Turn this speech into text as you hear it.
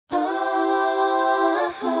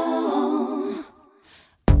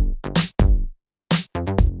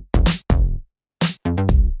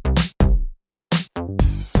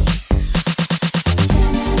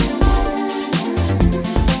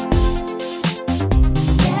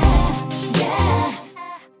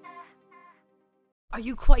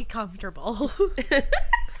you quite comfortable?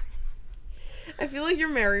 I feel like you're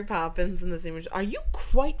Mary Poppins in this image. Are you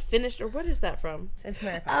quite finished? Or what is that from? It's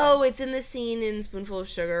Mary Poppins. Oh, it's in the scene in Spoonful of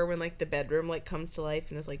Sugar when, like, the bedroom, like, comes to life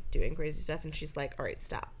and is, like, doing crazy stuff. And she's like, all right,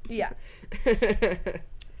 stop. Yeah.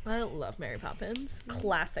 I love Mary Poppins.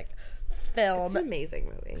 Classic film. It's an amazing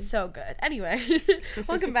movie. So good. Anyway,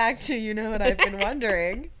 welcome back to You Know What I've Been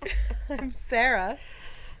Wondering. I'm Sarah.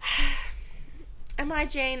 Am I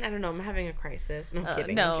Jane? I don't know. I'm having a crisis. No, I'm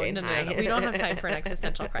kidding. No, I'm Jane. no. We don't have time for an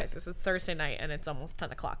existential crisis. It's Thursday night and it's almost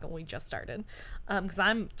 10 o'clock and we just started. Because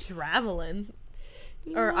I'm traveling.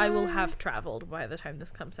 Or I will have traveled by the time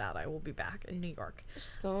this comes out. I will be back in New York.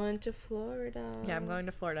 Just going to Florida. Yeah, I'm going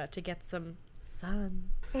to Florida to get some sun.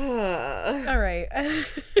 All right.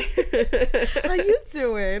 How you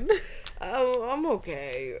doing? Oh, I'm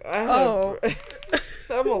okay. Oh.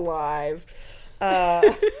 I'm alive.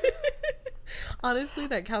 Honestly,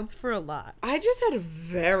 that counts for a lot. I just had a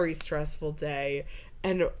very stressful day,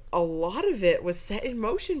 and a lot of it was set in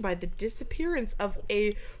motion by the disappearance of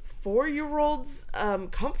a 4-year-old's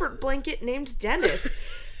comfort blanket named Dennis.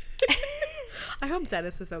 I hope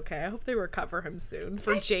Dennis is okay. I hope they recover him soon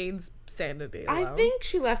for Jane's sanity alone. I think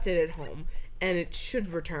she left it at home, and it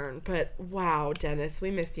should return. But wow, Dennis, we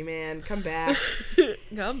miss you, man. Come back.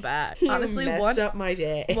 Come back. Honestly, messed up my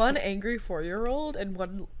day. One angry 4-year-old and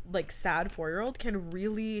one like sad 4-year-old can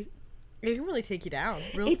really take you down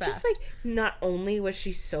real fast. Just like, not only was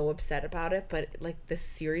she so upset about it, but like the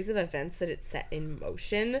series of events that it set in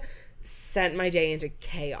motion sent my day into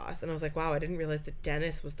chaos. And I was like, wow, I didn't realize that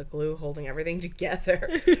Dennis was the glue holding everything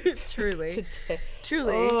together. Truly.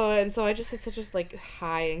 Oh, and so I just had such a like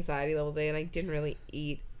high anxiety level day, and I didn't really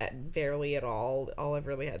eat barely at all. All I've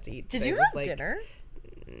really had to eat today. Did you have dinner?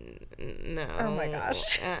 No. Oh my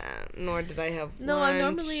gosh. Nor did I have No, lunch. I'm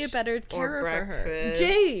normally a better carer for her. Breakfast.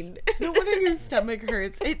 Jane, no wonder your stomach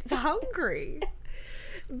hurts. It's hungry.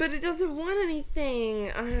 But it doesn't want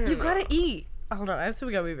anything. I don't know. You gotta eat. Hold on, I have some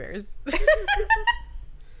gummy bears.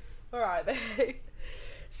 Where are they?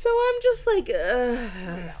 So I'm just like,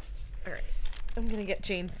 All right. I'm gonna get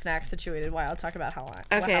Jane's snack situated while I'll talk about how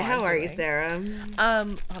how are you, Sarah? Hold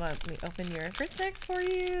on, let me open your fruit snacks for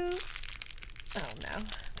you. Oh no,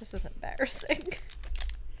 this is embarrassing.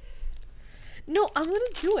 No, I'm gonna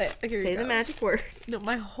do it. Say the magic word. No,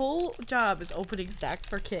 my whole job is opening snacks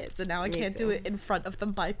for kids, and now I can't do it in front of the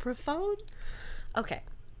microphone. Okay.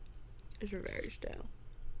 It's your very style.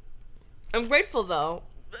 I'm grateful though.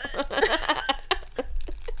 The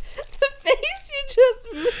face you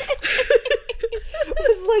just made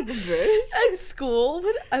was like, bitch. At school,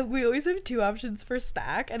 when we always have 2 options for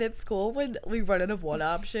snack, and at school when we run out of one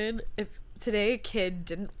option, if today a kid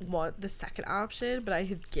didn't want the second option, but I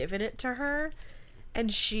had given it to her,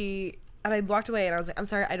 and I walked away and I was like, I'm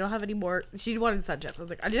sorry, I don't have any more. She wanted Sun Chips. I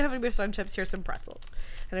was like, I didn't have any more Sun Chips. Here's some pretzels.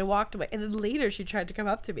 And I walked away. And then later she tried to come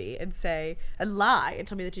up to me and lie and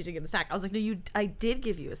tell me that she didn't get a snack. I was like, no, I did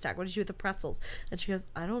give you a snack. What did you do with the pretzels? And she goes,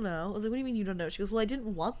 I don't know. I was like, what do you mean you don't know? She goes, well, I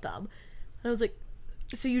didn't want them. And I was like,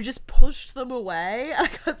 so you just pushed them away? I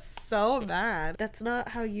got so mad. That's not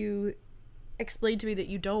how you explain to me that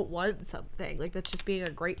you don't want something. Like, that's just being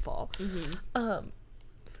ungrateful. Mm-hmm.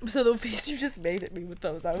 So the face you just made at me with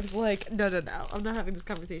those, I was like, no, I'm not having this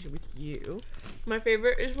conversation with you. My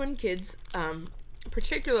favorite is when kids,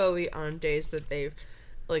 particularly on days that they've,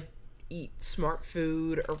 like, eat smart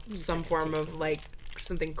food or some form of, like,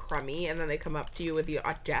 something crummy, and then they come up to you with the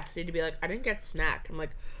audacity to be like, I didn't get snack. I'm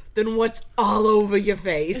like, then what's all over your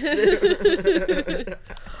face?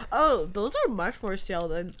 Oh, those are much more stale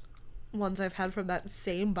than ones I've had from that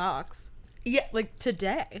same box. Yeah. Like,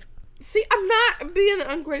 today. See, I'm not being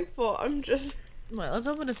ungrateful. I'm just... Well, let's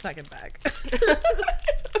open a second bag.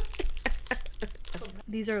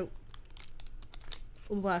 These are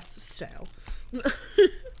less stale.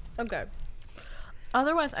 Okay.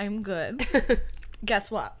 Otherwise, I'm good. Guess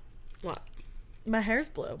what? What? My hair's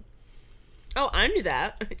blue. Oh, I knew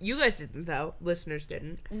that. You guys didn't, though. Listeners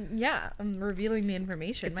didn't. Yeah, I'm revealing the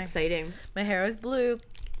information. It's exciting. My hair is blue.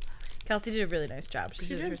 Kelsey did a really nice job. She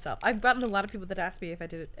did it herself. I've gotten a lot of people that asked me if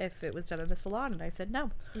it was done in a salon, and I said no.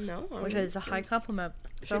 No. Which is a high compliment.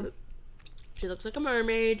 So she looks like a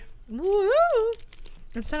mermaid. Woo!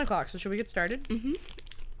 It's 10 o'clock, so should we get started? Mm-hmm.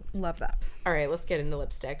 Love that. All right, let's get into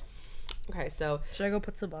lipstick. Okay, so... Should I go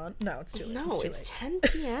put some on? No, it's too late. No, it's 10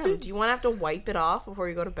 p.m. Do you want to have to wipe it off before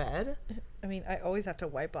you go to bed? I mean, I always have to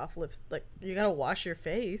wipe off lips. Like, you gotta wash your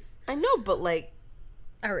face. I know, but like...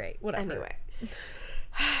 All right, whatever. Anyway.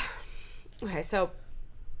 Okay, so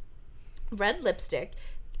red lipstick,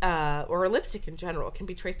 or lipstick in general, can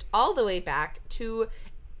be traced all the way back to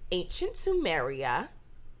ancient Sumeria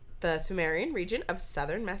the Sumerian region of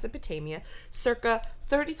southern Mesopotamia, circa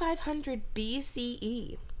 3500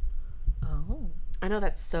 BCE. Oh. I know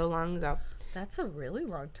that's so long ago. That's a really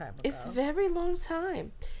long time ago. It's a very long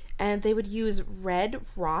time. And they would use red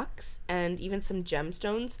rocks and even some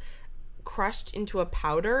gemstones crushed into a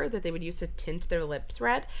powder that they would use to tint their lips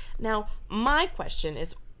red. Now, my question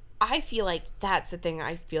is, I feel like that's a thing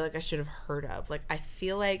I feel like I should have heard of. Like, I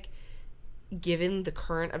feel like given the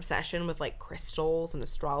current obsession with like crystals and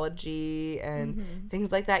astrology and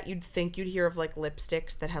things like that, you'd think you'd hear of like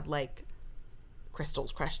lipsticks that had like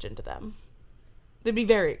crystals crushed into them. They'd be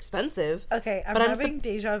very expensive. Okay, I'm having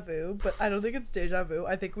deja vu, but I don't think it's deja vu.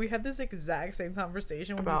 I think we had this exact same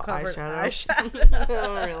conversation when about we covered eyeshadow.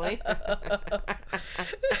 Oh, really?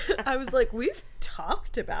 I was like, we've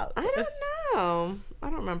talked about this. I don't know. I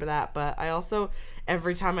don't remember that, but I also,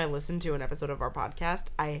 every time I listen to an episode of our podcast,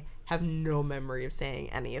 I have no memory of saying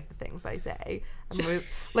any of the things I say.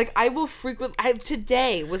 I will frequently. I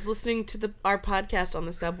today was listening to our podcast on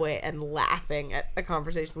the subway and laughing at a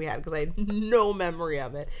conversation we had because I had no memory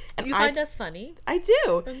of it. And you find us funny? I do.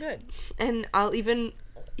 Oh, good. And I'll even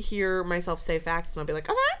hear myself say facts and I'll be like,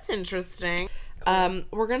 oh, that's interesting. Cool.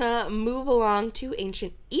 We're gonna move along to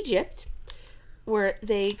ancient Egypt, where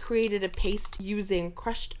they created a paste using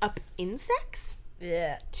crushed up insects.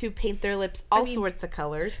 Yeah. To paint their lips all sorts of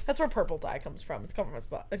colors. That's where purple dye comes from. It comes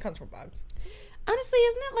from bugs. Honestly,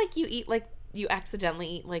 isn't it like you accidentally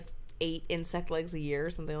eat like 8 insect legs a year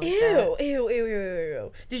or something like that?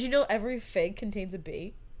 Ew. Did you know every fig contains a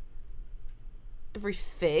bee? Every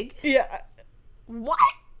fig? Yeah. What?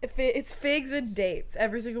 It's figs and dates.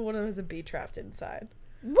 Every single one of them has a bee trapped inside.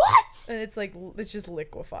 What? And it's just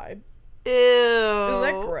liquefied. Ew. Isn't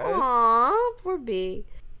that gross? Aw, poor bee.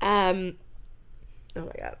 Oh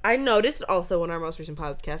my god. I noticed also in our most recent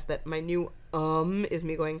podcast that my new is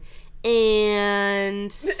me going,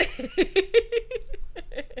 and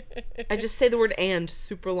I just say the word and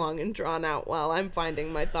super long and drawn out while I'm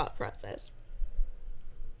finding my thought process.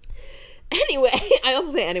 Anyway, I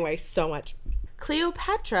also say anyway so much.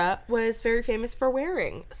 Cleopatra was very famous for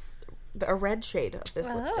wearing a red shade of this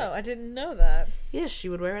lipstick. Oh, I didn't know that. Yes, she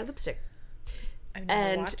would wear a lipstick. I've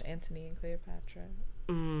never watched Antony and Cleopatra.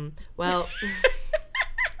 Well...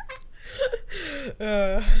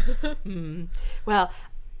 Well,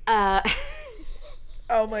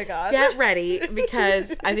 oh my god. Get ready,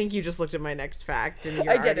 because I think you just looked at my next fact and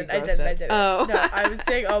you're I didn't. Oh. No, I was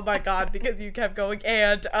saying oh my god because you kept going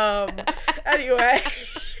and anyway.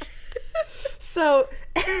 So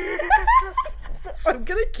I'm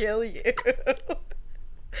gonna kill you.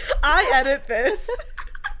 I edit this.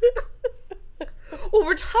 Well,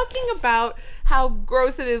 we're talking about how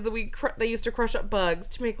gross it is that they used to crush up bugs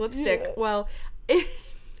to make lipstick. Yeah. Well,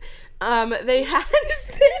 they had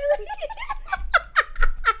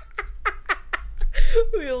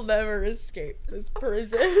We'll never escape this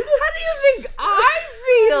prison. How do you think I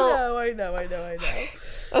feel? I know.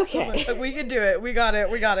 Okay. We can do it. We got it.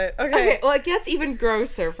 Okay. Well, it gets even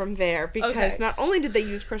grosser from there because not only did they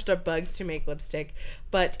use crushed up bugs to make lipstick,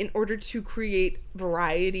 but in order to create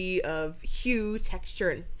variety of hue, texture,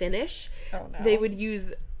 and finish, they would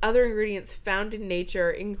use other ingredients found in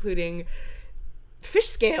nature, including fish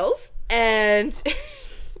scales and...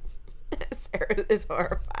 Sarah is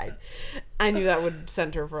horrified. I knew that would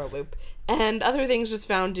send her for a loop. And other things just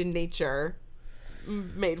found in nature,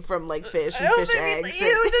 made from like fish and fish eggs.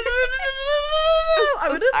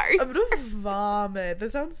 I'm gonna vomit.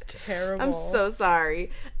 That sounds terrible. I'm so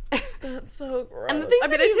sorry. That's so gross. And I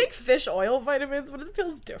take fish oil vitamins, but it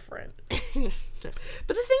feels different. But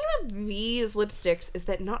the thing about these lipsticks is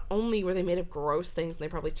that not only were they made of gross things and they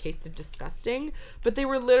probably tasted disgusting, but they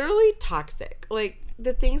were literally toxic. Like,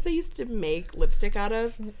 the things they used to make lipstick out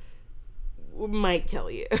of might kill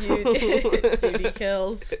you. Beauty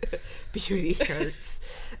kills. Beauty hurts.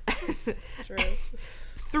 It's true.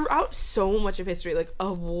 Throughout so much of history, like a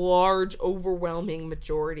large, overwhelming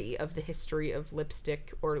majority of the history of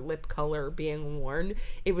lipstick or lip color being worn,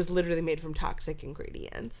 it was literally made from toxic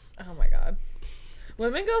ingredients. Oh my god.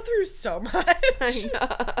 Women go through so much. I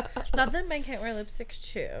know. Not that men can't wear lipsticks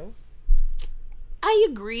too. I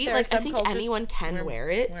agree. I think anyone can wear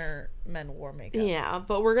it. Where men wore makeup. Yeah,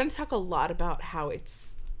 but we're going to talk a lot about how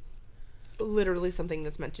it's literally something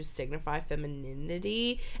that's meant to signify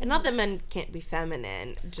femininity. And not that men can't be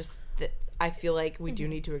feminine, just that I feel like we do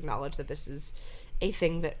need to acknowledge that this is a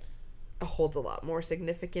thing that holds a lot more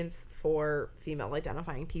significance for female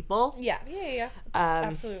identifying people. Yeah.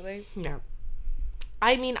 Absolutely. Yeah.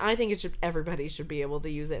 I mean, I think everybody should be able to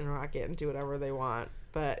use it and rock it and do whatever they want,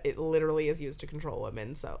 but it literally is used to control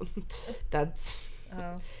women, so that's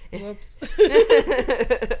Oh, whoops.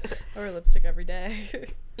 I wear lipstick every day.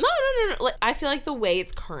 No. Like, I feel like the way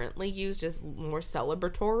it's currently used is more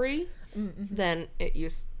celebratory than it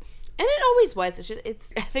used. And it always was.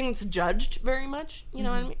 I think it's judged very much. You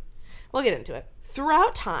know what I mean? We'll get into it.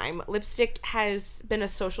 Throughout time, lipstick has been a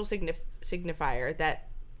social signifier that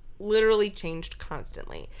literally changed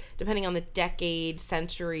constantly. Depending on the decade,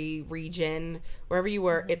 century, region, wherever you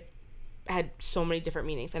were, it had so many different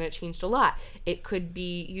meanings, and it changed a lot. It could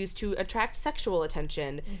be used to attract sexual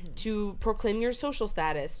attention, to proclaim your social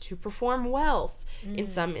status, to perform wealth. In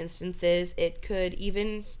some instances, it could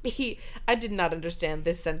even be, I did not understand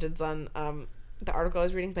this sentence on the article I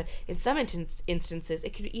was reading, but in some instances,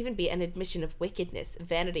 it could even be an admission of wickedness,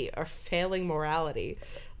 vanity, or failing morality.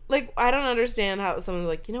 Like, I don't understand how someone's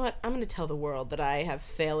like, you know what, I'm going to tell the world that I have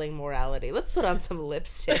failing morality. Let's put on some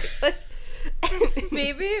lipstick. Like,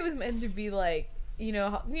 maybe it was meant to be like,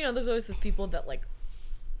 there's always those people that like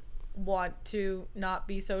want to not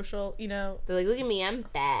be social, They're like, look at me, I'm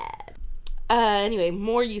bad. Anyway,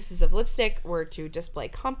 more uses of lipstick were to display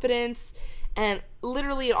confidence, and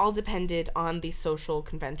literally it all depended on the social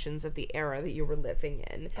conventions of the era that you were living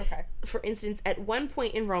in. Okay. For instance, at one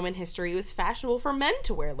point in Roman history, it was fashionable for men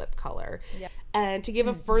to wear lip color. Yeah. And to give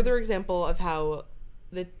a further example of how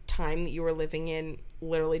the time that you were living in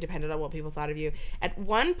literally depended on what people thought of you. At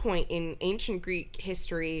one point in ancient Greek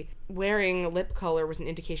history, wearing lip color was an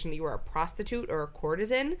indication that you were a prostitute or a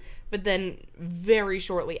courtesan, but then very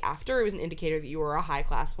shortly after, it was an indicator that you were a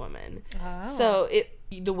high-class woman. Oh. So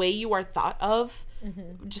the way you are thought of,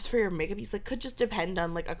 just for your makeup use, like, could just depend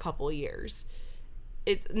on, like, a couple years.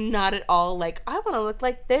 It's not at all, like, I want to look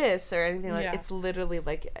like this or anything like that. It's literally,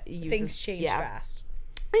 like, things change fast.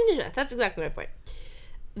 That's exactly my point.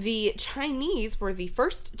 The Chinese were the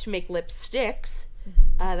first to make lipsticks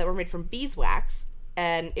that were made from beeswax,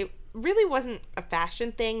 and it really wasn't a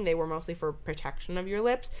fashion thing. They were mostly for protection of your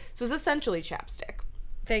lips, so it was essentially chapstick.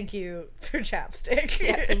 Thank you for chapstick.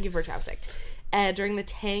 Yeah, thank you for chapstick. During the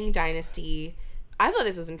Tang Dynasty, I thought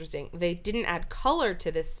this was interesting. They didn't add color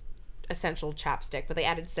to this essential chapstick, but they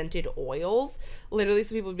added scented oils. Literally,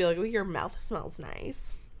 so people would be like, oh, your mouth smells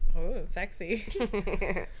nice. Oh, sexy.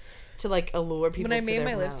 To, like, allure people to their When I made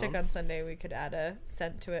my mouths. lipstick on Sunday, we could add a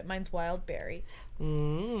scent to it. Mine's wild berry.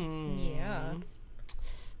 Yeah.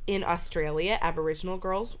 In Australia, Aboriginal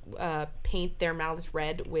girls paint their mouths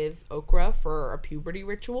red with ochre for a puberty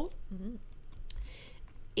ritual.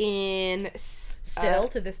 Still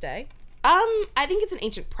to this day? I think it's an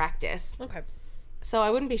ancient practice. Okay. So I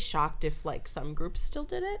wouldn't be shocked if, like, some groups still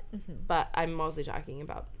did it. But I'm mostly talking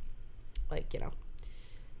about, like,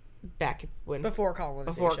 back when... Before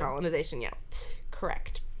colonization, yeah.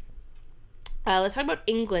 Correct. Let's talk about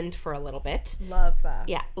England for a little bit. Love that.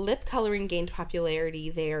 Yeah, lip coloring gained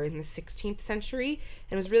popularity there in the 16th century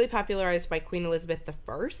and was really popularized by Queen Elizabeth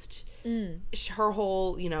I. Her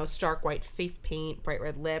whole, stark white face paint, bright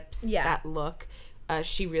red lips, that look,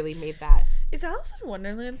 she really made that. Is Alice in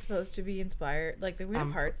Wonderland supposed to be inspired? Like, the Queen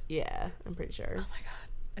of Hearts? Yeah, I'm pretty sure. Oh my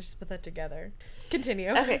god. I just put that together.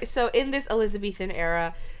 Continue. Okay, so in this Elizabethan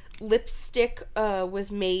era, lipstick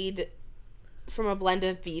was made from a blend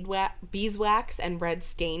of beeswax and red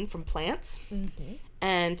stain from plants.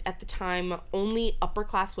 And at the time, only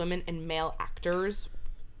upper-class women and male actors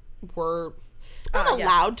were not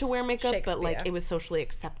allowed to wear makeup, but, like, it was socially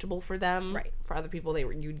acceptable for them. Right. For other people,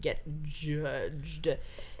 you'd get judged.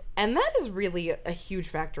 And that is really a huge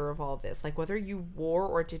factor of all this. Like, whether you wore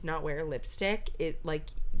or did not wear lipstick,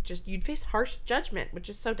 you'd face harsh judgment, which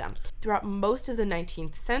is so dumb. Throughout most of the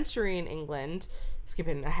 19th century in England,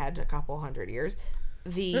 skipping ahead a couple hundred years,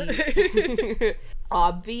 the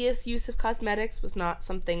obvious use of cosmetics was not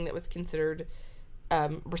something that was considered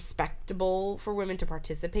respectable for women to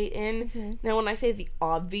participate in. Now, when I say the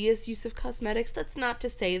obvious use of cosmetics, that's not to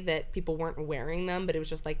say that people weren't wearing them, but it was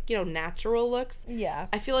just like, natural looks. Yeah.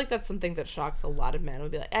 I feel like that's something that shocks a lot of men.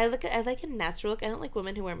 Would be like, I like a natural look. I don't like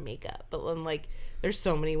women who wear makeup. But then, like, there's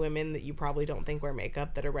so many women that you probably don't think wear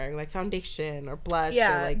makeup that are wearing, like, foundation or blush.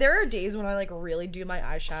 Yeah, or, like, there are days when I, like, really do my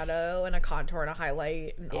eyeshadow and a contour and a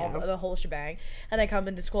highlight and all the whole shebang. And I come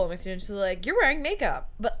into school and my students are like, you're wearing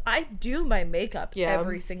makeup. But I do my makeup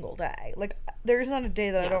every single day. Like, there's not a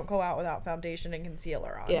day that I don't go out without foundation and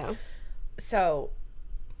concealer on. Yeah. So,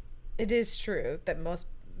 it is true that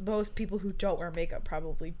most people who don't wear makeup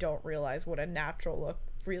probably don't realize what a natural look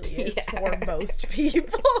really is for most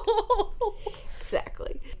people.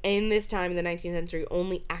 Exactly. In this time, in the 19th century,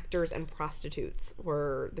 only actors and prostitutes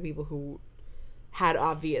were the people who had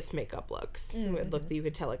obvious makeup looks. Look that you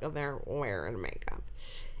could tell, like, they're wearing makeup.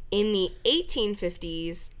 In the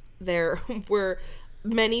 1850s, there were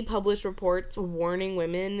many published reports warning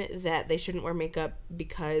women that they shouldn't wear makeup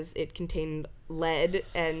because it contained lead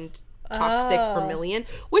and toxic vermilion,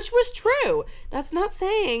 which was true. That's not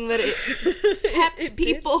saying that it kept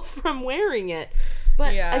people from wearing it.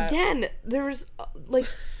 But again, there was like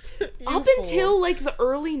up until like the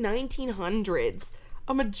early 1900s,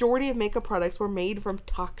 a majority of makeup products were made from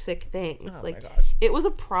toxic things. Oh like, my gosh. it was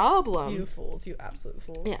a problem. You fools, you absolute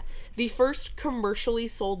fools. Yeah. The first commercially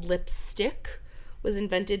sold lipstick was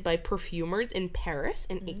invented by perfumers in Paris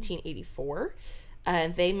in 1884.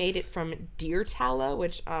 They made it from deer tallow,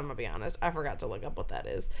 which, I'm gonna be honest, I forgot to look up what that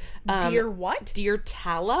is. Deer what? Deer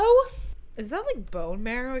tallow? Is that like bone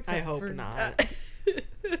marrow? I hope not.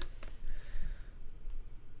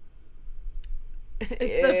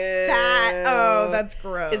 It's the fat. Oh, that's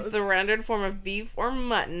gross. It's the rendered form of beef or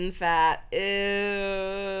mutton fat.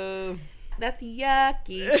 Ew. That's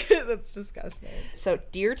yucky. That's disgusting. So,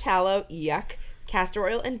 deer tallow, yuck. Castor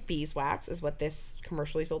oil and beeswax is what this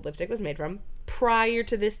commercially sold lipstick was made from. Prior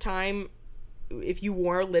to this time, if you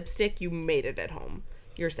wore lipstick, you made it at home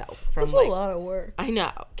yourself. That's like, a lot of work. I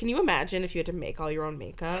know. Can you imagine if you had to make all your own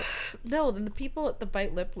makeup? No, then the people at the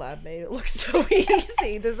Bite Lip Lab made it look so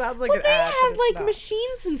easy. This sounds like an they ad. have like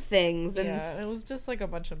machines and things, and yeah, it was just like a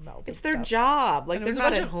bunch of melted. it's their stuff. job. Like, And they're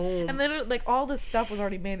not at home. And then like all this stuff was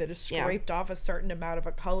already made. They just scraped off a certain amount of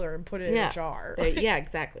a color and put it in a jar. Yeah,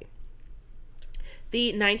 exactly.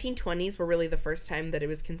 The 1920s were really the first time that it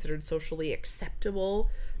was considered socially acceptable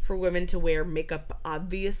for women to wear makeup,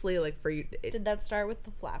 obviously. Like, for you... Did that start with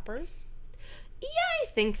the flappers? Yeah, I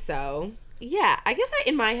think so. Yeah, I guess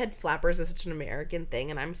in my head, flappers is such an American thing,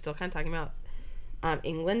 and I'm still kind of talking about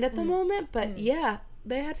England at the moment, but yeah,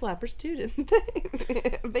 they had flappers too, didn't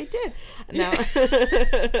they? They did. Now, They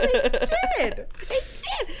did. They did.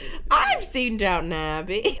 I've seen Downton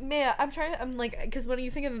Abbey. Man, I'm like, because when you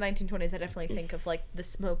think of the 1920s, I definitely think of like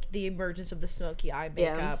the emergence of the smoky eye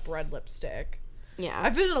makeup, red lipstick. Yeah.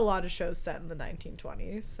 I've been in a lot of shows set in the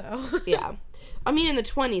 1920s, so. Yeah. I mean, in the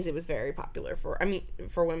 20s, it was very popular for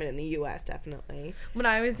women in the U.S., definitely. When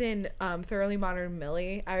I was in Thoroughly Modern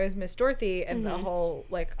Millie, I was Miss Dorothy, and the whole,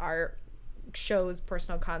 like, our show's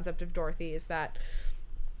personal concept of Dorothy is that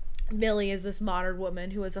Millie is this modern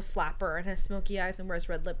woman who is a flapper and has smoky eyes and wears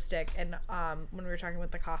red lipstick. And when we were talking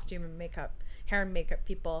with the costume and hair and makeup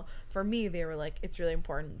people, for me, they were like, it's really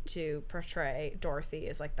important to portray Dorothy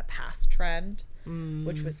as like the past trend,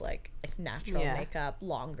 which was like natural makeup,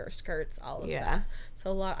 longer skirts, all of that.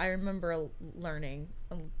 So I remember learning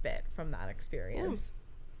a bit from that experience.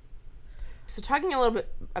 So talking a little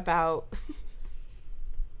bit about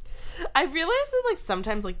I realized that, like,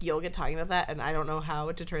 sometimes, like, you'll get talking about that, and I don't know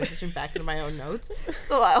how to transition back into my own notes.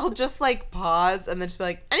 So I'll just, like, pause and then just be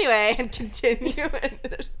like, anyway, and continue, and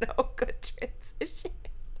there's no good transition.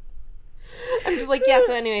 I'm just like, yeah,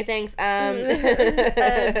 so anyway, thanks.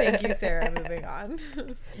 Thank you, Sarah. Moving on.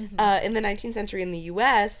 In the 19th century in the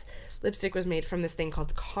U.S., lipstick was made from this thing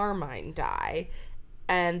called carmine dye,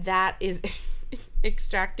 and that is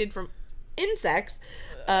extracted from insects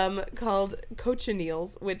called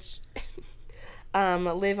cochineals, which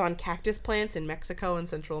live on cactus plants in Mexico and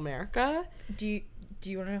Central America. Do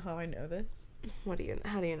you want to know how I know this? How do you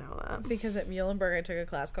know that? Because at Muhlenberg I took a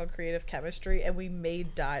class called creative chemistry, and we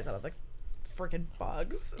made dyes out of the freaking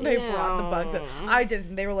bugs. They brought the bugs in. I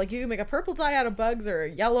didn't. They were like, you can make a purple dye out of bugs or a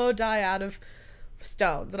yellow dye out of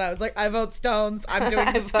stones, and I was like, I vote stones. I'm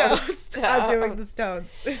doing the stones. I'm doing the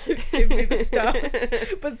stones. Give me the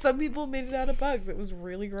stones. But some people made it out of bugs. It was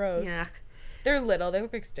really gross. Yeah, they're little. They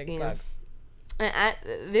look like stink bugs. And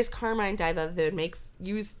this carmine dye that they would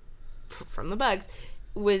use from the bugs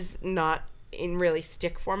was not in really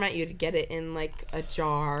stick format. You'd get it in like a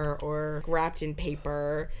jar or wrapped in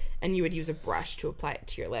paper, and you would use a brush to apply it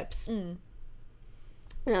to your lips.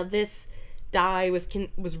 Now this dye was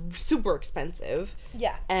super expensive.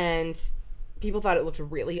 Yeah. And people thought it looked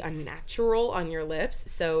really unnatural on your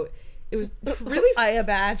lips. So it was really I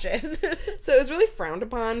imagine. So it was really frowned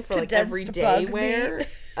upon for like everyday wear.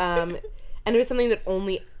 And it was something that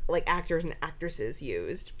only like actors and actresses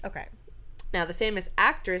used. Okay. Now the famous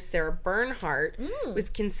actress Sarah Bernhardt was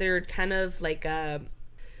considered kind of like an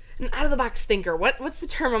out of the box thinker. What's the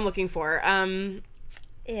term I'm looking for?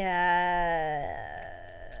 Yeah.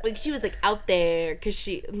 Like she was like out there because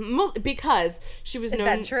she was known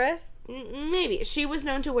adventurous. Maybe she was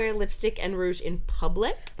known to wear lipstick and rouge in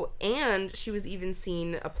public, and she was even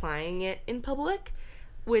seen applying it in public,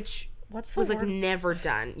 which was like never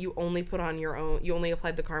done. You only put on your own. You only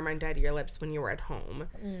applied the carmine dye to your lips when you were at home.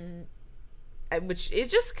 which is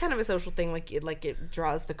just kind of a social thing. Like it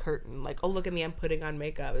draws the curtain. Like, oh, look at me, I'm putting on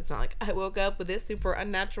makeup. It's not like I woke up with this super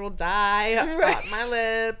unnatural dye on my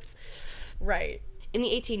lips. Right. In the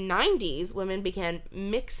 1890s, women began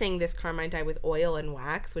mixing this carmine dye with oil and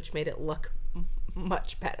wax, which made it look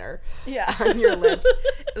much better on your lips.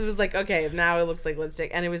 It was like, okay, now it looks like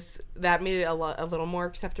lipstick, and that made it a little more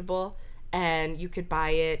acceptable. And you could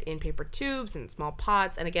buy it in paper tubes and small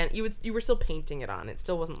pots, and again, you were still painting it on. It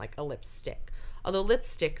still wasn't like a lipstick, although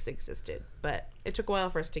lipsticks existed, but it took a while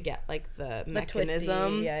for us to get like the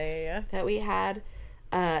mechanism that we had.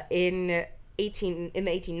 In the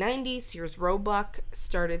 1890s, Sears Roebuck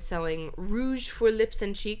started selling Rouge for Lips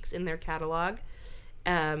and Cheeks in their catalog.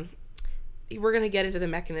 We're going to get into the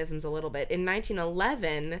mechanisms a little bit. In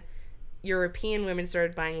 1911, European women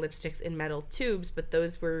started buying lipsticks in metal tubes, but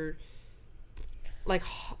those were like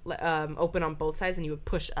open on both sides, and you would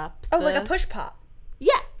push up. Like a push pop.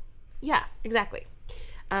 Yeah, exactly.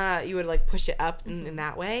 You would like push it up in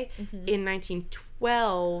that way. In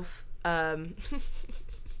 1912,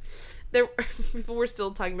 people were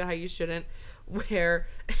still talking about how you shouldn't wear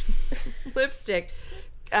lipstick.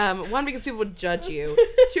 One, because people would judge you.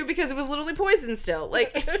 Two, because it was literally poison still.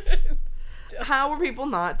 Like, how were people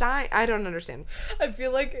not dying? I don't understand. I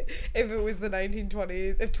feel like if it was the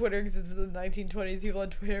 1920s, if Twitter existed in the 1920s, people on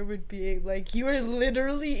Twitter would be like, you are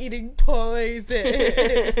literally eating poison.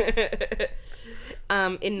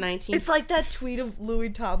 It's like that tweet of Louis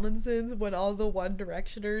Tomlinson's when all the One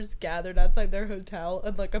Directioners gathered outside their hotel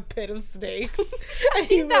in like a pit of snakes. And I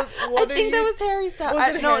think that was Harry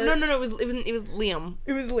Styles. No, it was Liam.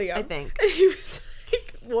 It was Liam, I think. And he was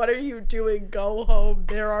like, "What are you doing? Go home.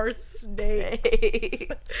 There are snakes."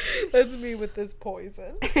 That's me with this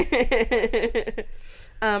poison. In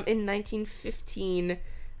 1915,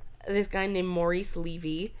 this guy named Maurice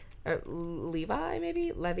Levy,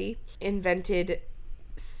 invented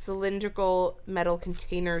cylindrical metal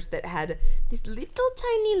containers that had this little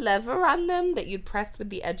tiny lever on them that you'd press with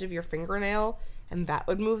the edge of your fingernail, and that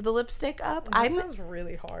would move the lipstick up. That sounds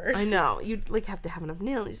really hard. I know. You'd like have to have enough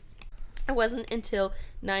nails. It wasn't until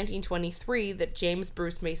 1923 that James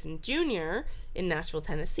Bruce Mason Jr. in Nashville,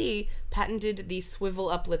 Tennessee, patented the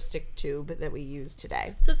swivel-up lipstick tube that we use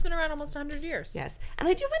today. So it's been around almost 100 years. Yes. And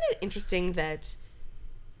I do find it interesting that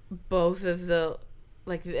both of the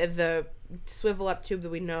swivel-up tube that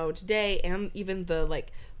we know today and even the,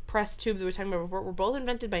 like, press tube that we were talking about before were both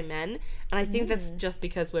invented by men. And I think that's just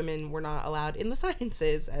because women were not allowed in the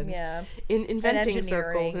sciences and in inventing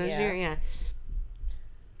circles and engineering. Yeah.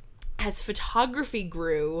 As photography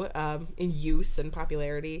grew in use and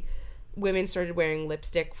popularity, women started wearing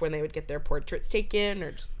lipstick when they would get their portraits taken,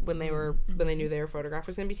 or just when they knew their photograph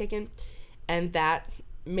was going to be taken, and that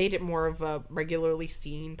made it more of a regularly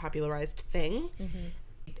seen, popularized thing.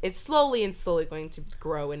 It's slowly going to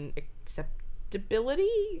grow in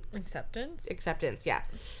acceptance. Yeah.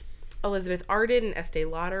 Elizabeth Arden and Estee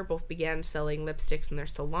Lauder both began selling lipsticks in their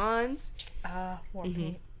salons.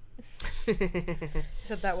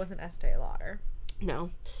 Except that wasn't Estee Lauder.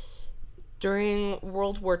 No. During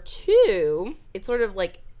World War II, it sort of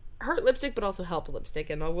like hurt lipstick but also helped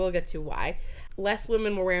lipstick, and we'll get to why. Less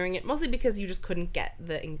women were wearing it, mostly because you just couldn't get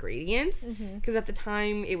the ingredients, because at the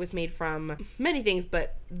time it was made from many things,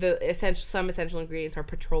 but some essential ingredients are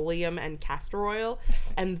petroleum and castor oil,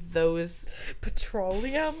 and those...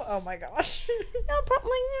 Petroleum? Oh my gosh.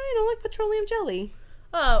 Like petroleum jelly.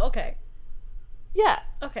 Oh, okay. Yeah.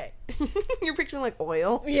 Okay. You're picturing like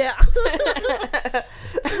oil. Yeah. I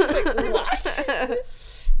was like,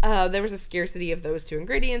 what? There was a scarcity of those two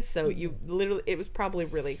ingredients, so it was probably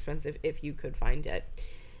really expensive if you could find it.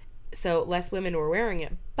 So less women were wearing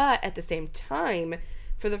it, but at the same time,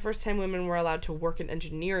 for the first time, women were allowed to work in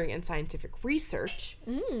engineering and scientific research,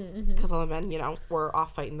 because all the men, were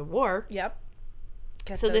off fighting the war. Yep.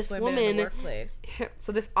 So this woman, in the workplace.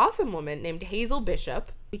 So this awesome woman named Hazel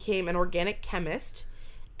Bishop became an organic chemist,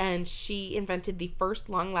 and she invented the first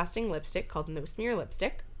long-lasting lipstick called No Smear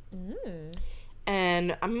lipstick.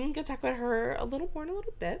 And I'm going to talk about her a little more in a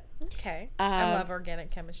little bit. Okay. I love organic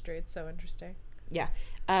chemistry. It's so interesting. Yeah.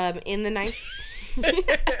 In the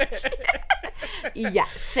Yeah,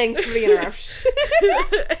 thanks for the interruption.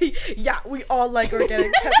 Yeah, we all like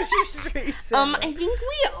organic chemistry. I think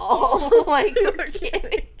we all like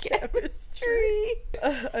organic chemistry.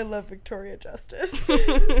 I love Victoria Justice.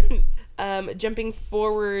 Jumping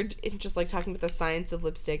forward, just like talking about the science of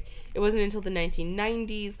lipstick, it wasn't until the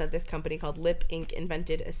 1990s that this company called Lip Ink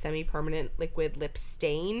invented a semi-permanent liquid lip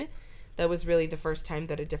stain. That was really the first time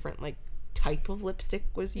that a different type of lipstick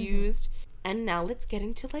was used. And now let's get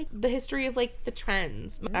into like the history of like the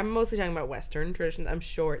trends. I'm mostly talking about Western traditions. I'm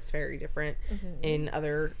sure it's very different in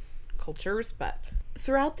other cultures, but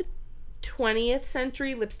throughout the 20th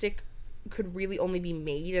century, lipstick could really only be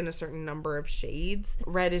made in a certain number of shades.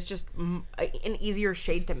 Red is just an easier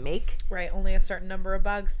shade to make. Right, only a certain number of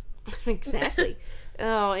bugs. Exactly.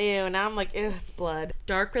 Oh, ew. Now I'm like, ew, it's blood.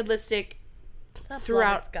 Dark red lipstick It's not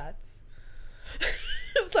throughout. blood, it's guts.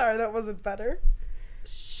 Sorry, that wasn't better.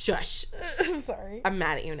 Shush. I'm sorry. I'm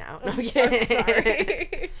mad at you now. No, I'm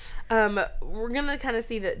sorry. We're gonna kind of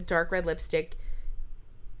see that dark red lipstick,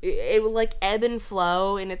 it will like ebb and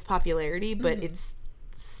flow in its popularity, but it's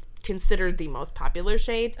considered the most popular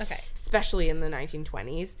shade. Okay. Especially in the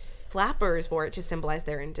 1920s. Flappers wore it to symbolize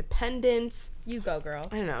their independence. You go, girl.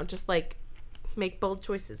 I don't know, just like make bold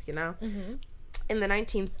choices, you know? In the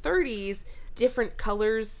 1930s, different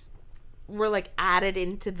colors were like added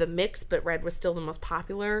into the mix, but red was still the most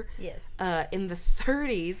popular. Yes. In the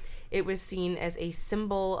 30s, it was seen as a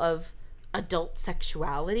symbol of adult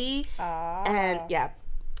sexuality. And yeah,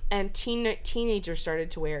 and teenagers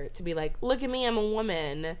started to wear it to be like, look at me, I'm a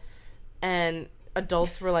woman. And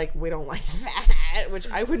adults were like, we don't like that, which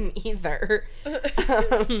I wouldn't either.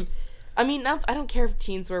 I mean, I don't care if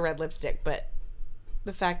teens wear red lipstick, but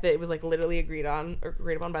the fact that it was like literally agreed upon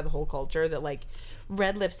by the whole culture that like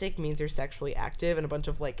red lipstick means you're sexually active, and a bunch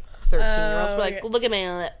of like 13-year-olds were like, look at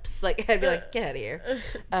my lips. Like, I'd be like, get out of here.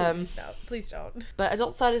 Please don't. But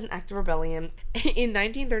adults thought it was an act of rebellion. In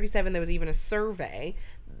 1937, there was even a survey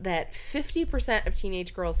that 50% of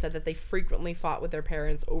teenage girls said that they frequently fought with their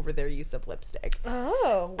parents over their use of lipstick.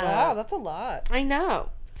 Oh, wow, that's a lot. I know.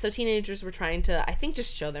 So teenagers were trying to, I think,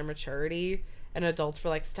 just show their maturity, and adults were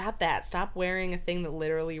like, stop that. Stop wearing a thing that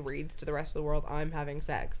literally reads to the rest of the world, I'm having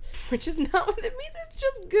sex. Which is not what it means. It's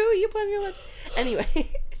just goo you put on your lips.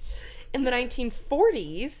 Anyway, in the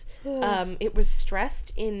 1940s, it was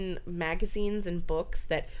stressed in magazines and books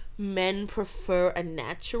that men prefer a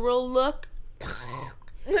natural look.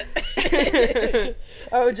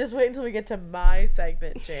 Oh, just wait until we get to my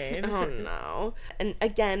segment, Jane. Oh no. And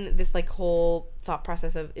again, this like whole thought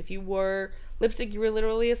process of if you wore lipstick, you were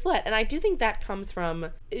literally a slut. And I do think that comes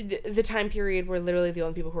from the time period where literally the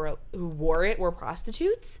only people who wore it were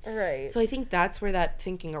prostitutes. Right. So I think that's where that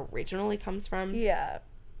thinking originally comes from. Yeah.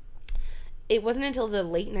 It wasn't until the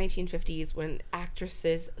late 1950s when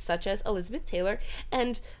actresses such as Elizabeth Taylor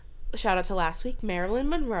and, shout out to last week, Marilyn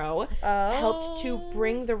Monroe, helped to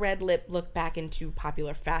bring the red lip look back into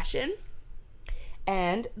popular fashion.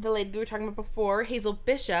 And the lady we were talking about before, Hazel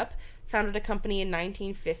Bishop, founded a company in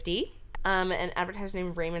 1950. An advertiser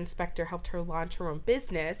named Raymond Spector helped her launch her own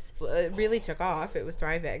business. It really took off. It was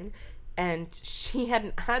thriving. And she had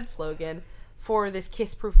an ad slogan for this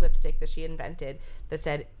kiss-proof lipstick that she invented that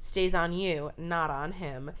said, stays on you, not on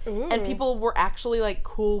him. Ooh. And people were actually, like,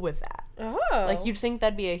 cool with that. Oh. Like, you'd think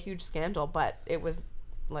that'd be a huge scandal, but it was,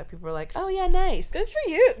 like, people were like, oh, yeah, nice. Good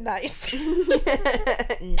for you. Nice.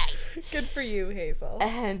 Nice. Good for you, Hazel.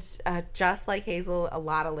 And just like Hazel, a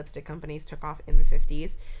lot of lipstick companies took off in the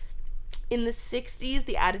 50s. In the 60s,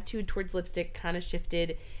 the attitude towards lipstick kind of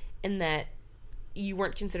shifted in that you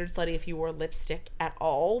weren't considered slutty if you wore lipstick at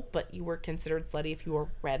all, but you were considered slutty if you wore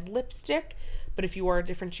red lipstick. But if you wore a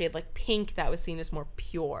different shade like pink, that was seen as more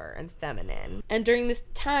pure and feminine. And during this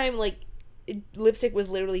time, like, lipstick was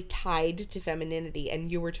literally tied to femininity,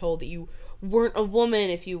 and you were told that you weren't a woman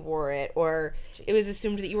if you wore it, or it was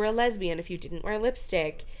assumed that you were a lesbian if you didn't wear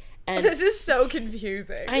lipstick. And this is so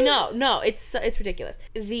confusing. I know. No, it's ridiculous.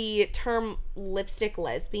 The term lipstick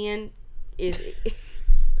lesbian is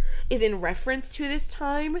in reference to this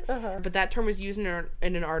time, but that term was used in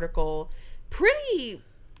an article pretty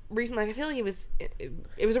recently. Like, I feel like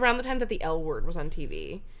it was around the time that the L Word was on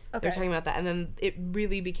TV. Okay. They were talking about that, and then it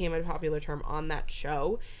really became a popular term on that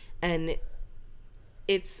show, and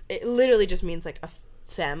it literally just means like a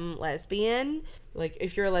femme lesbian. Like,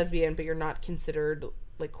 if you're a lesbian but you're not considered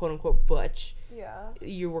like quote unquote butch,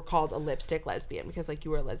 you were called a lipstick lesbian because like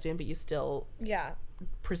you were a lesbian but you still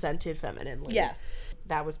presented femininely. Yes,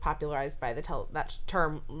 that was popularized by that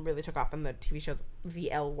term really took off on the TV show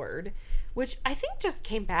The L Word, which I think just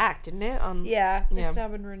came back, didn't it? It's now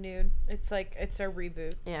been renewed. It's like it's a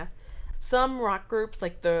reboot. Yeah, some rock groups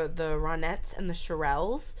like the Ronettes and the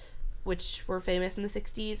Shirelles, which were famous in the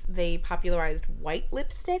 60s, they popularized white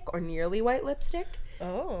lipstick or nearly white lipstick.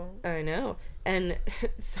 Oh, I know. And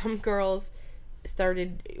some girls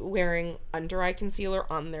started wearing under eye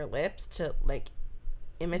concealer on their lips to like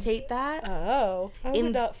imitate that. Oh, I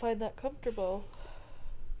would not find that comfortable.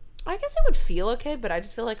 I guess it would feel okay, but I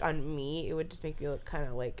just feel like on me it would just make me look kind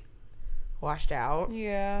of like washed out.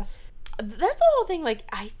 Yeah, that's the whole thing. Like,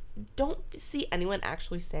 I don't see anyone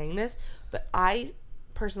actually saying this, but I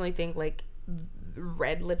personally think, like,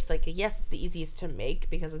 red lips, like, yes, it's the easiest to make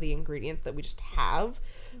because of the ingredients that we just have,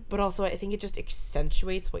 but also I think it just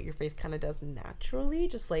accentuates what your face kind of does naturally,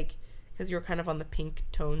 just, like, because you're kind of on the pink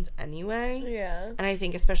tones anyway. Yeah. And I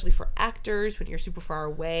think especially for actors, when you're super far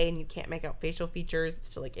away and you can't make out facial features, it's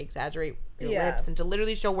to, like, exaggerate your lips and to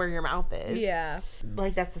literally show where your mouth is. Yeah.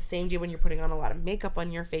 Like, that's the same deal when you're putting on a lot of makeup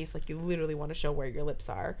on your face. Like, you literally want to show where your lips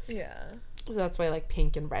are. Yeah. So that's why, like,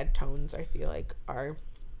 pink and red tones, I feel like, are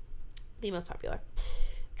the most popular.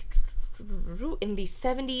 In the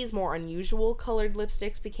 70s, more unusual colored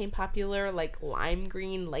lipsticks became popular, like lime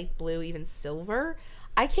green, light blue, even silver.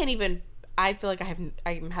 I feel like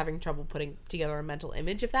I'm having trouble putting together a mental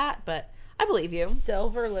image of that, but I believe you.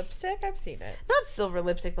 Silver lipstick? I've seen it. Not silver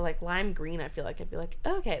lipstick, but like lime green. I feel like I'd be like,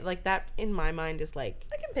 okay, like that in my mind is like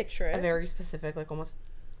I can picture it. a very specific, like almost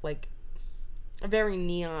like a very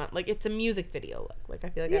neon, like it's a music video look. Like I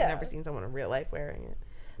feel like I've never seen someone in real life wearing it,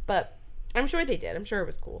 but I'm sure they did. I'm sure it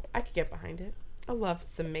was cool. I could get behind it. I love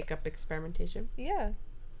some makeup experimentation. Yeah.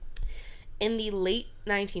 In the late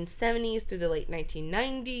 1970s through the late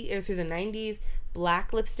 1990s, or through the 90s,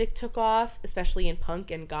 black lipstick took off, especially in punk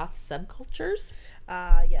and goth subcultures.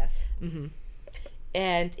 Yes. Mm-hmm.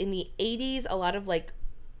 And in the 80s, a lot of, like,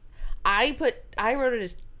 I wrote it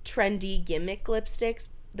as trendy gimmick lipsticks.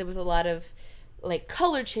 There was a lot of, like,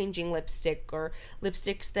 color-changing lipstick or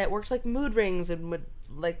lipsticks that worked like mood rings and would,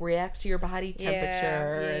 like, react to your body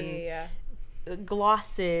temperature. Yeah.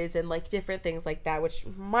 Glosses and, like, different things like that, which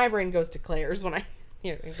my brain goes to Claire's when I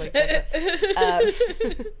hear things like that.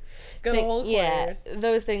 Good old Claire's. Yeah,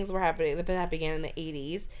 those things were happening. That began in the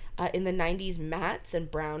 80s. In the 90s, mattes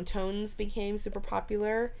and brown tones became super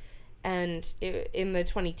popular. And in the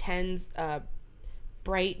 2010s,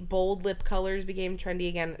 bright, bold lip colors became trendy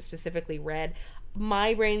again, specifically red.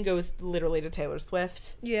 My brain goes literally to Taylor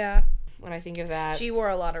Swift. Yeah. When I think of that. She wore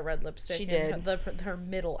a lot of red lipstick. She did. Her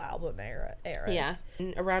middle album eras. Yeah.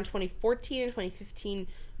 And around 2014 and 2015,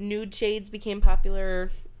 nude shades became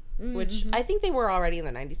popular, which I think they were already in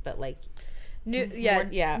the 90s, but like... Nude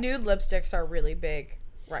lipsticks are really big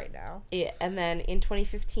right now. Yeah. And then in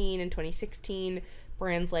 2015 and 2016,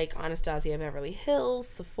 brands like Anastasia Beverly Hills,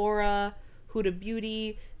 Sephora, Huda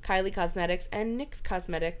Beauty, Kylie Cosmetics, and NYX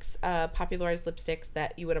Cosmetics popularized lipsticks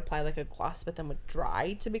that you would apply like a gloss but then would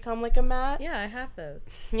dry to become like a matte. Yeah, I have those.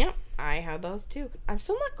 Yep, I have those too. I'm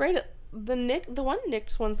still not great at the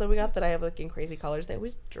NYX ones that we got that I have like in crazy colors. They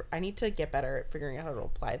always I need to get better at figuring out how to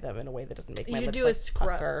apply them in a way that doesn't make my lips do like a scrub.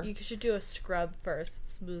 pucker. You should do a scrub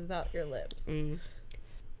first, smooth out your lips. Do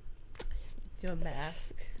a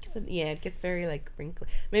mask. Yeah, it gets very like wrinkly.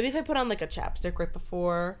 Maybe if I put on like a chapstick right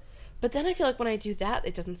before. But then I feel like when I do that,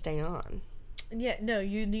 it doesn't stay on. Yeah, no,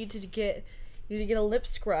 you need to get a lip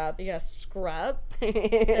scrub. You gotta scrub, and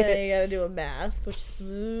then you gotta do a mask, which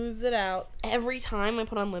smooths it out. Every time I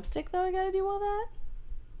put on lipstick, though, I gotta do all that?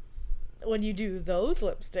 When you do those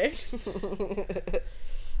lipsticks.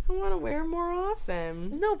 I want to wear more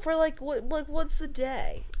often. No, for what's the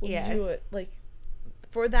day? When Yeah. you do it, like,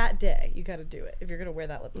 for that day, you gotta do it if you're gonna wear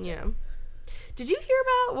that lipstick. Yeah. Did you hear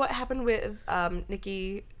about what happened with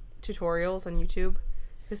Nikki Tutorials on YouTube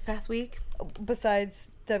this past week? Besides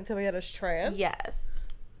them coming out as trans? Yes.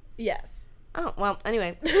 Yes. Oh, well,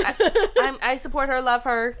 anyway. I support her, love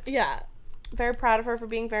her. Yeah. Very proud of her for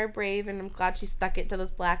being very brave, and I'm glad she stuck it to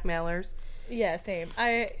those blackmailers. Yeah, same.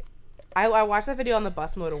 I watched that video on the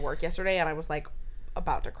bus mode to work yesterday, and I was, like,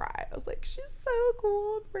 about to cry. I was like, she's so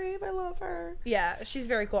cool and brave. I love her. Yeah, she's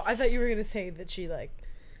very cool. I thought you were going to say that she, like,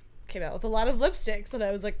 came out with a lot of lipsticks, and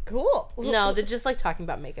I was like, cool. No, they're just like talking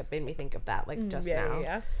about makeup made me think of that, like, just now.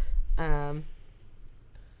 Yeah.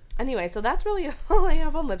 Anyway, so that's really all I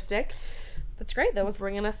have on lipstick. That's great. That was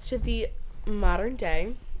Bringing us to the modern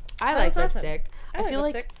day. I That like was awesome. lipstick. I like feel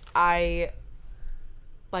lipstick. like I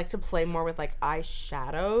like to play more with, like,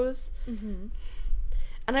 eyeshadows. Mm-hmm.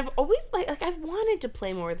 And I've always, like, I've wanted to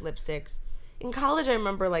play more with lipsticks. In college, I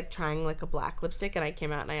remember, like, trying, like, a black lipstick, and I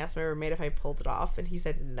came out and I asked my roommate if I pulled it off, and he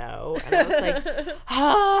said no. And I was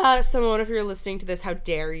like, Simone, if you're listening to this, how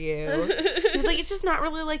dare you? He was like, it's just not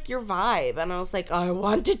really, like, your vibe. And I was like, I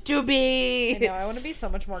want it to be. I know, I want to be so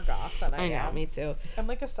much more goth than I am. I know, me too. I'm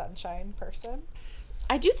like a sunshine person.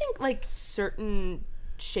 I do think, like, certain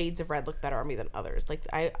shades of red look better on me than others. Like,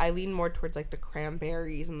 I lean more towards, like, the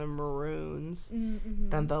cranberries and the maroons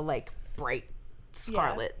than the, like, bright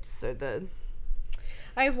scarlets or the...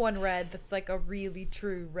 I have one red that's like a really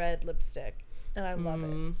true red lipstick, and I love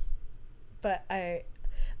it. But the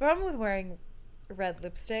problem with wearing red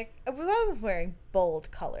lipstick, the problem with wearing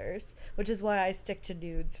bold colors, which is why I stick to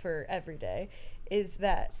nudes for every day, is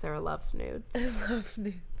that Sarah loves nudes. I love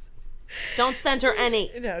nudes. Don't send her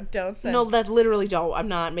any. No, don't send. No, that literally don't. I'm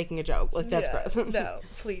not making a joke. Like, that's gross. No,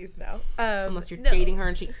 please, no. Unless you're dating her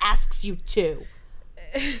and she asks you to.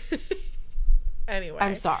 Anyway,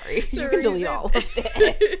 I'm sorry. You can delete all of this.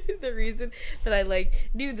 The reason that I like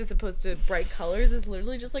nudes as opposed to bright colors is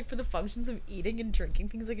literally just like for the functions of eating and drinking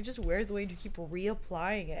things. Like, it just wears away and you keep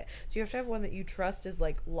reapplying it. So you have to have one that you trust is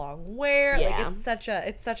like long wear. Yeah. Like,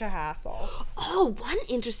 it's such a hassle. Oh, one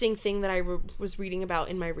interesting thing that I was reading about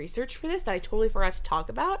in my research for this that I totally forgot to talk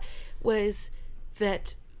about was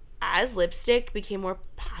that as lipstick became more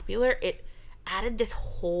popular, it added this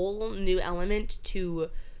whole new element to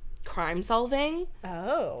crime solving.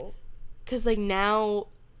 Oh. Because, like, now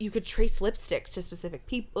you could trace lipsticks to specific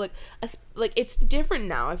people. Like it's different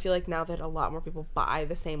now. I feel like now that a lot more people buy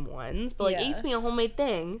the same ones. But, like, it used to be a homemade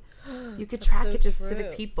thing. You could track it to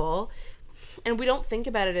specific people. And we don't think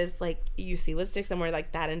about it as, like, you see lipstick somewhere,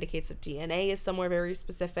 like, that indicates that DNA is somewhere very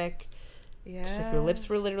specific. Yeah. Just like your lips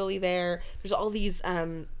were literally there. There's all these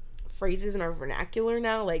phrases in our vernacular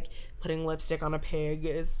now, like putting lipstick on a pig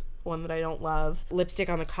is one that I don't love. Lipstick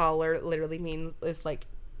on the collar literally is like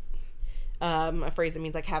a phrase that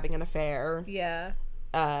means like having an affair. Yeah.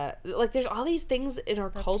 Like there's all these things in our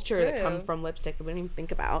culture that come from lipstick that we don't even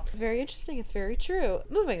think about. It's very interesting. It's very true.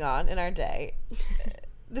 Moving on in our day.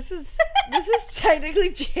 This is technically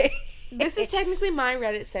This is technically my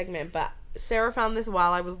Reddit segment, but Sarah found this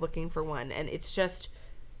while I was looking for one, and it's so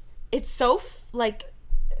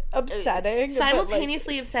upsetting,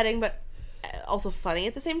 simultaneously upsetting, but also funny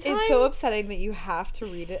at the same time. It's so upsetting that you have to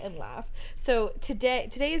read it and laugh. So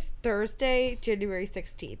today is Thursday, January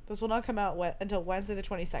 16th. This will not come out until Wednesday the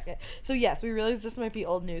 22nd. So yes, we realize this might be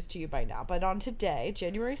old news to you by now, but on today,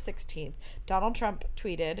 January 16th, Donald Trump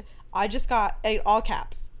tweeted, I just got, all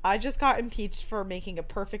caps, I just got impeached for making a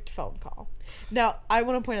perfect phone call. Now, I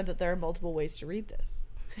want to point out that there are multiple ways to read this.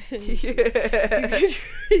 You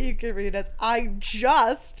could read it as I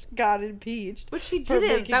just got impeached, which he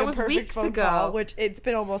didn't. That was weeks ago. Which it's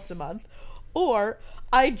been almost a month. Or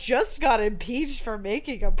I just got impeached for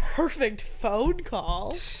making a perfect phone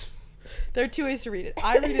call. There are two ways to read it.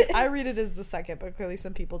 I read it as the second, but clearly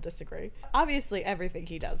some people disagree. Obviously, everything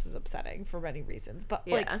he does is upsetting for many reasons, but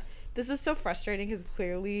like this is so frustrating because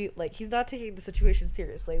clearly like he's not taking the situation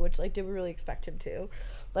seriously, which like did we really expect him to?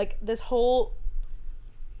 Like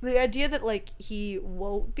the idea that, like, he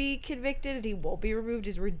won't be convicted and he won't be removed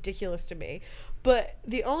is ridiculous to me. But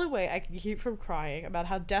the only way I can keep from crying about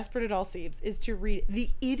how desperate it all seems is to read the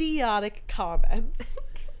idiotic comments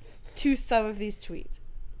to some of these tweets.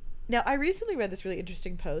 Now, I recently read this really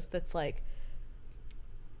interesting post that's, like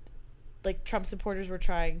Trump supporters were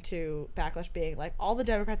trying to backlash being like, all the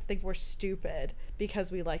Democrats think we're stupid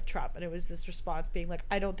because we like Trump. And it was this response being like,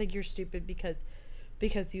 I don't think you're stupid because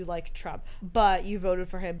you like Trump, but you voted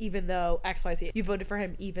for him even though XYZ. You voted for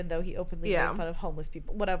him even though he openly made fun of homeless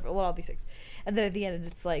people, whatever, all these things. And then at the end,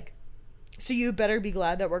 it's like, so you better be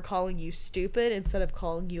glad that we're calling you stupid instead of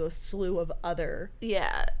calling you a slew of other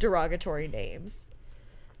derogatory names.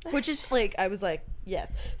 Which is, like, I was like,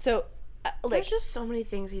 yes. So, there's just so many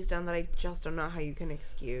things he's done that I just don't know how you can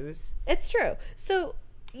excuse. It's true. So,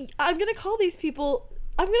 I'm going to call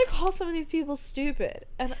some of these people stupid.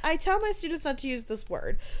 And I tell my students not to use this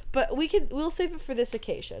word, but we'll save it for this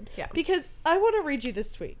occasion. Yeah. Because I want to read you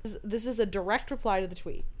this tweet. This is a direct reply to the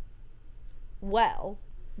tweet. Well,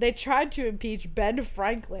 they tried to impeach Ben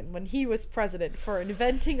Franklin when he was president for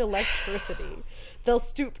inventing electricity. They'll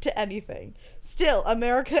stoop to anything. Still,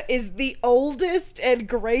 America is the oldest and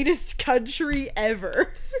greatest country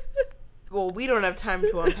ever. Well, we don't have time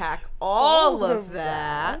to unpack all of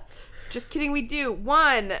that. Just kidding, we do.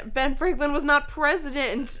 1, Ben Franklin was not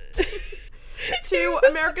president. 2,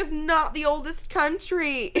 America's not the oldest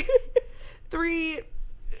country. 3,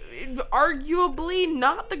 arguably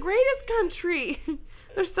not the greatest country.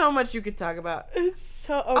 There's so much you could talk about. It's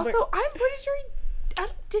so... Also, I'm pretty sure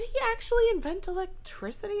did he actually invent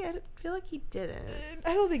electricity? I feel like he didn't.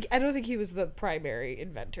 I don't think he was the primary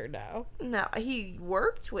inventor now. No, he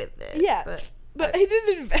worked with it. Yeah, but he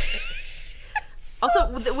didn't invent...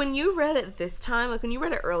 Also, when you read it this time, like when you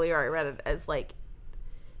read it earlier, I read it as like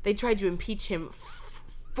they tried to impeach him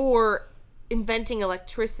for inventing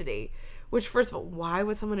electricity. Which, first of all, why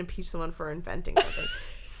would someone impeach someone for inventing something?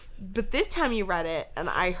 But this time you read it, and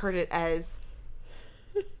I heard it as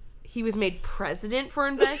he was made president for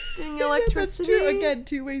inventing electricity. That's true. Again,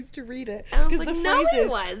 two ways to read it. Because like, no, he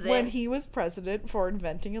wasn't. When he was president for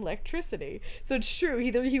inventing electricity. So it's true.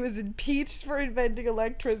 Either he was impeached for inventing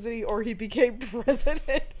electricity or he became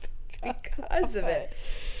president because of it.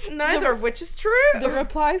 Neither of which is true. The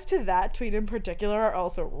replies to that tweet in particular are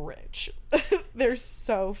also rich. They're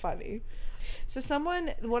so funny. So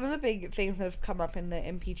one of the big things that have come up in the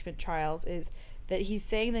impeachment trials is that he's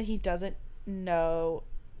saying that he doesn't know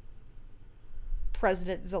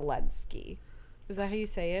President Zelensky. Is that how you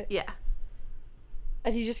say it? Yeah.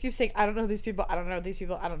 And he just keeps saying, I don't know these people, I don't know these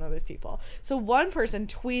people, I don't know these people. So one person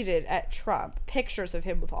tweeted at Trump pictures of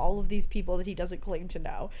him with all of these people that he doesn't claim to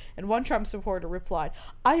know. And one Trump supporter replied,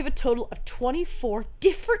 I have a total of 24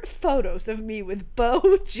 different photos of me with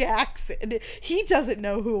Bo Jackson. He doesn't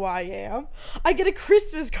know who I am. I get a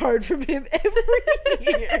Christmas card from him every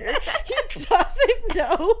year. He doesn't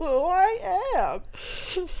know who I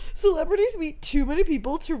am. Celebrities meet too many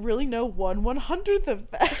people to really know 1/100th of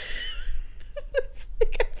them. It's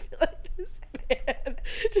like, I feel like this man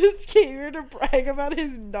just came here to brag about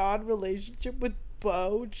his non-relationship with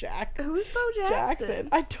Bo Jackson. Who's Bo Jackson?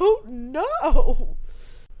 I don't know.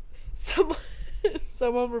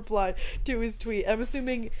 Someone replied to his tweet. I'm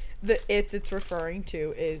assuming the it's referring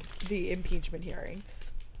to is the impeachment hearing.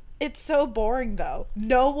 It's so boring, though.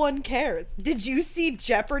 No one cares. Did you see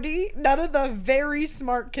Jeopardy? None of the very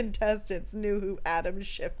smart contestants knew who Adam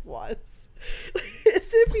Schiff was.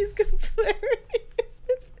 As if he's comparing as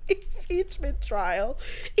if the impeachment trial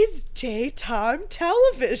is daytime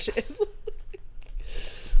television.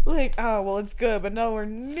 Like, oh, well, it's good, but nowhere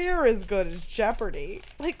near as good as Jeopardy.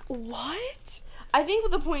 Like, what? I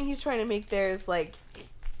think the point he's trying to make there is, like,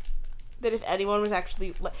 that if anyone was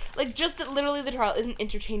actually, like, just that literally the trial isn't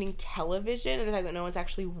entertaining television, and the fact that no one's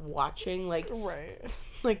actually watching, like, Right.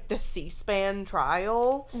 like, the C-SPAN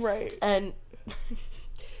trial. Right. And,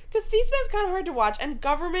 because C-SPAN's kind of hard to watch, and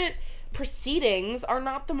government proceedings are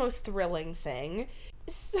not the most thrilling thing.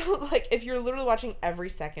 So, like, if you're literally watching every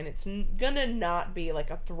second, it's gonna not be, like,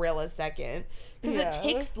 a thrill a second. Because it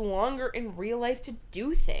takes longer in real life to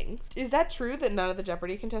do things. Is that true that none of the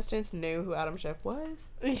Jeopardy contestants knew who Adam Schiff was?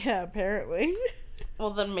 Yeah, apparently. Well,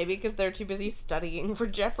 then maybe because they're too busy studying for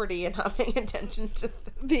Jeopardy and not paying attention to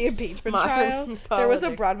the impeachment modern trial. politics. There was a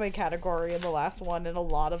Broadway category in the last one, and a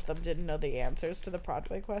lot of them didn't know the answers to the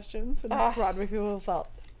Broadway questions. And Broadway people felt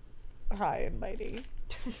high and mighty.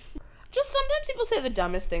 Just sometimes people say the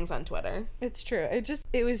dumbest things on Twitter. It's true.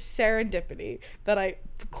 It was serendipity that I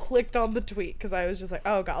clicked on the tweet because I was just like,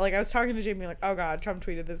 oh god. Like, I was talking to Jamie like, oh god, Trump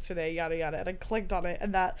tweeted this today, yada yada, and I clicked on it,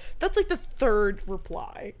 and that's like the third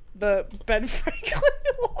reply, the Ben Franklin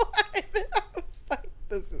one. And I was like,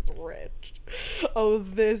 this is rich. Oh,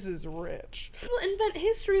 this is rich. People invent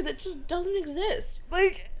history that just doesn't exist.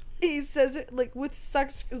 Like, he says it like with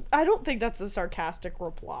such. I don't think that's a sarcastic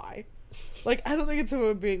reply. Like, I don't think it's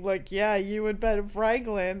someone being like, yeah, you and Ben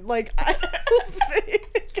Franklin. Like, I don't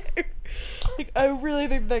think. Like, I really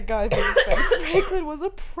think that guy thinks Ben Franklin was a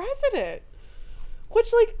president.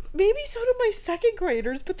 Which, like, maybe so do my second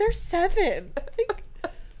graders, but they're 7. Like,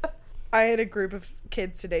 I had a group of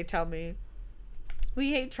kids today tell me,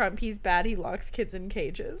 we hate Trump, he's bad, he locks kids in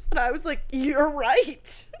cages. And I was like, you're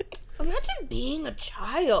right. Imagine being a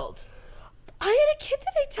child. I had a kid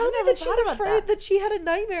today tell me that she's afraid that she had a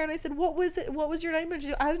nightmare, and I said, what was it? What was your nightmare? She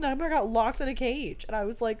said, I had a nightmare, I got locked in a cage. And I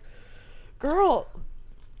was like, girl,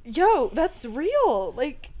 yo, that's real.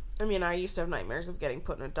 Like, I mean, I used to have nightmares of getting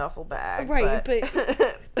put in a duffel bag. Right, but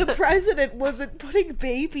the president wasn't putting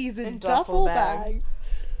babies in duffel bags.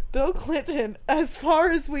 Bill Clinton, as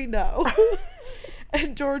far as we know,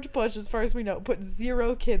 and George Bush, as far as we know, put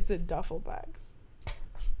 0 kids in duffel bags.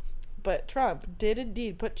 But Trump did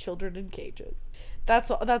indeed put children in cages. That's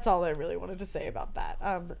all I really wanted to say about that.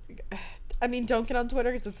 I mean, don't get on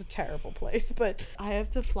Twitter because it's a terrible place, but I have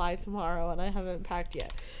to fly tomorrow and I haven't packed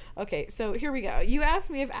yet. Okay, so here we go. You asked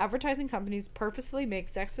me if advertising companies purposefully make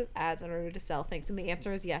sexist ads in order to sell things, and the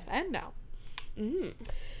answer is yes and no.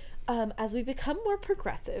 As we become more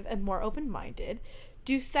progressive and more open-minded,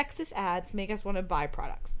 do sexist ads make us want to buy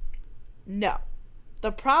products? No.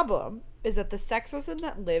 The problem is that the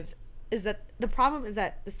sexism lives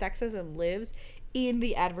in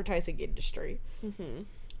the advertising industry.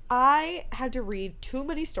 I had to read too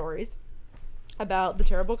many stories about the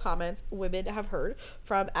terrible comments women have heard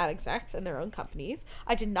from ad execs and their own companies.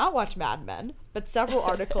 I did not watch Mad Men, but several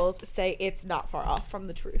articles say it's not far off from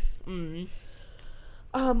the truth.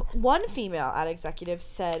 One female ad executive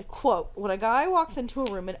said, quote, when a guy walks into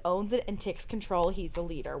a room and owns it and takes control, he's a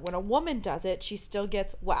leader. When a woman does it, she still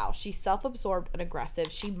gets, wow, she's self-absorbed and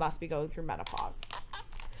aggressive. She must be going through menopause.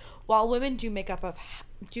 While women do make up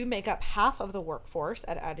half of the workforce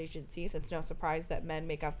at ad agencies, it's no surprise that men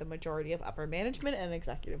make up the majority of upper management and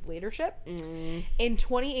executive leadership. In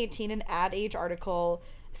 2018, an Ad Age article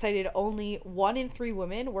cited only 1 in 3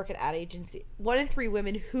 women work at ad agency. 1 in 3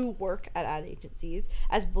 women who work at ad agencies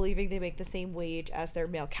as believing they make the same wage as their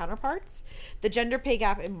male counterparts. The gender pay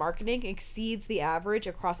gap in marketing exceeds the average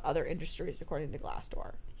across other industries, according to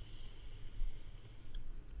Glassdoor.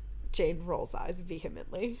 Jane rolls eyes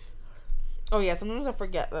vehemently. Oh yeah, sometimes I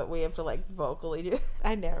forget that we have to like vocally do.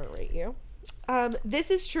 I narrate you. This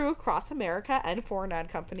is true across America and foreign ad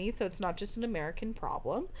companies, so it's not just an American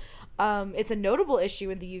problem. It's a notable issue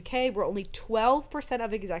in the UK where only 12%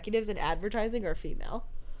 of executives in advertising are female.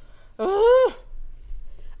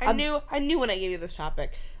 I knew when I gave you this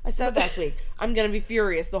topic. I said last week, I'm going to be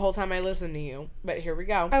furious the whole time I listen to you. But here we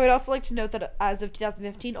go. I would also like to note that as of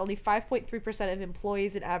 2015, only 5.3% of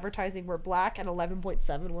employees in advertising were black and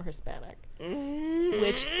 11.7% were Hispanic.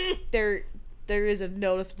 Which there is a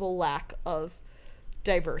noticeable lack of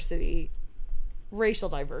diversity, racial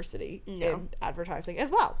diversity in advertising as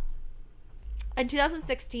well. In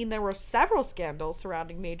 2016, there were several scandals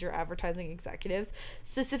surrounding major advertising executives,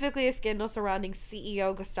 specifically a scandal surrounding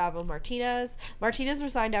CEO Gustavo Martinez. Martinez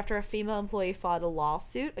resigned after a female employee filed a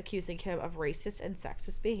lawsuit accusing him of racist and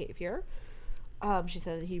sexist behavior. She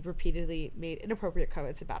said that he repeatedly made inappropriate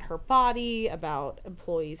comments about her body, about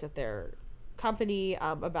employees at their company,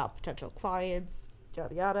 about potential clients,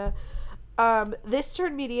 yada yada. This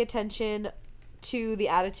turned media attention to the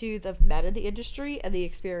attitudes of men in the industry and the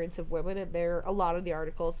experience of women, and a lot of the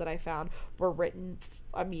articles that I found were written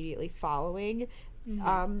immediately following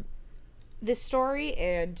this story,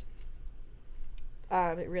 and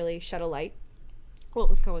it really shed a light on what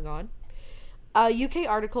was going on. A UK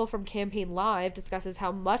article from Campaign Live discusses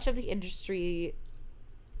how much of the industry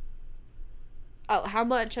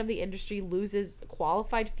loses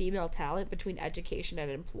qualified female talent between education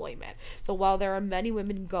and employment. So while there are many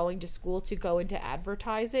women going to school to go into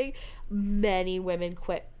advertising, many women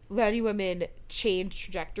change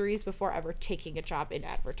trajectories before ever taking a job in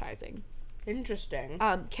advertising. Interesting.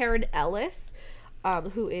 Karen Ellis,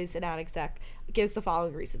 who is an ad exec, gives the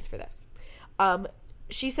following reasons for this.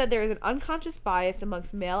 She said there is an unconscious bias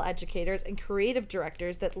amongst male educators and creative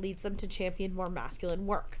directors that leads them to champion more masculine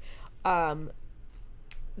work. And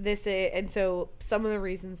so some of the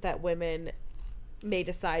reasons that women may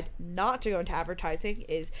decide not to go into advertising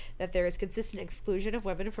is that there is consistent exclusion of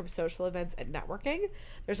women from social events and networking.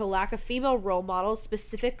 There's a lack of female role models,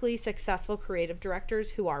 specifically successful creative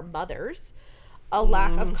directors who are mothers. A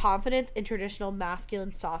lack of confidence in traditional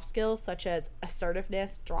masculine soft skills such as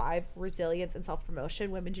assertiveness, drive, resilience, and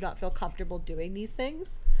self-promotion. Women do not feel comfortable doing these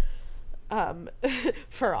things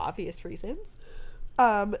for obvious reasons.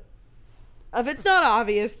 If it's not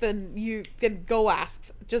obvious, then you can go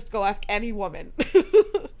ask any woman.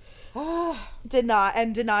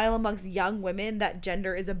 Denial amongst young women that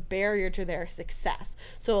gender is a barrier to their success.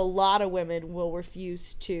 So a lot of women will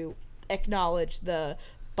refuse to acknowledge the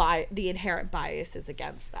inherent biases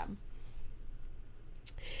against them.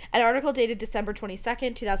 An article dated December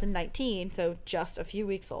 22nd, 2019, so just a few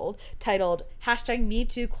weeks old, titled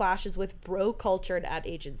 #MeToo clashes with bro culture and ad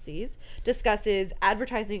agencies, discusses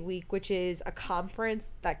Advertising Week, which is a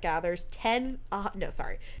conference that gathers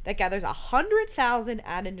 100,000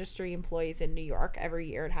 ad industry employees in New York every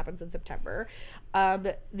year. It happens in September.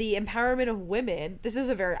 The empowerment of women, this is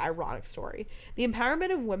a very ironic story. The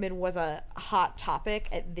empowerment of women was a hot topic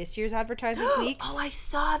at this year's Advertising Week. Oh, I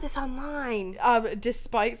saw this online.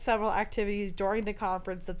 Despite several activities during the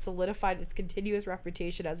conference that solidified its continuous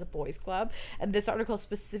reputation as a boys' club. And this article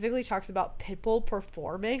specifically talks about Pitbull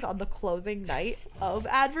performing on the closing night of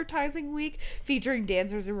Advertising Week, featuring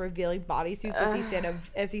dancers in revealing bodysuits as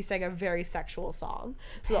he sang a very sexual song.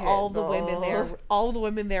 So all of the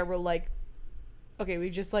women there were like, okay, we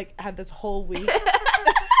just like had this whole week.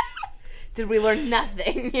 Did we learn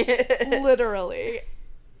nothing? Literally.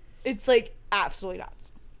 It's like absolutely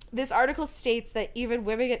nuts. This article states that even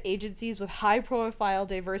women at agencies with high-profile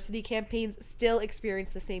diversity campaigns still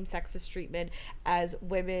experience the same sexist treatment as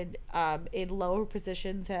women in lower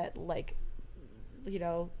positions at, like, you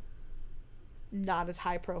know, not as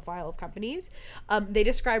high-profile of companies. They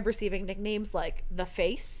describe receiving nicknames like the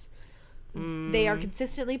face. They are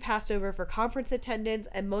consistently passed over for conference attendance,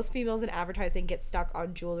 and most females in advertising get stuck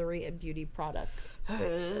on jewelry and beauty product.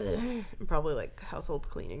 Probably like household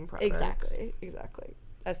cleaning products. Exactly.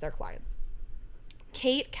 As their clients.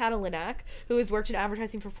 Kate Catalinac, who has worked in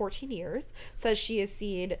advertising for 14 years, says she has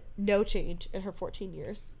seen no change in her 14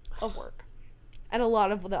 years of work. And a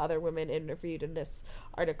lot of the other women interviewed in this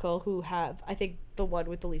article who have, I think the one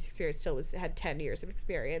with the least experience still had 10 years of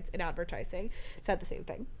experience in advertising, said the same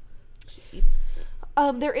thing. Jeez.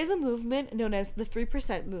 There is a movement known as the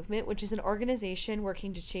 3% Movement, which is an organization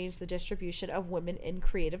working to change the distribution of women in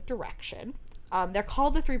creative direction. They're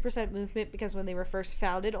called the 3% Movement because when they were first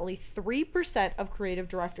founded, only 3% of creative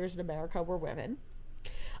directors in America were women.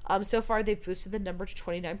 So far, they've boosted the number to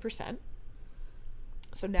 29%.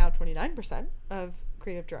 So now 29% of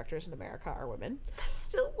creative directors in America are women. That's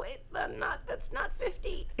still that's not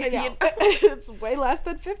 50. Yeah, it's way less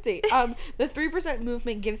than 50. The 3%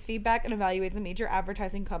 Movement gives feedback and evaluates the major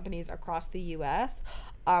advertising companies across the U.S.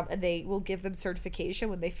 And they will give them certification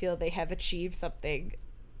when they feel they have achieved something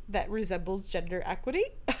that resembles gender equity.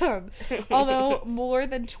 Although more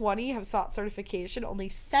than 20 have sought certification, only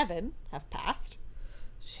 7 have passed.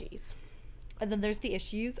 Jeez. And then there's the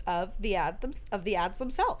issues of the ads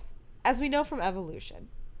themselves. As we know from evolution,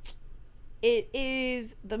 it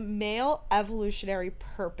is the male evolutionary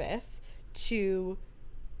purpose to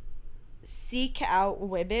seek out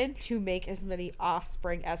women to make as many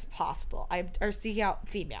offspring as possible. Or seeking out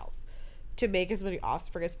females to make as many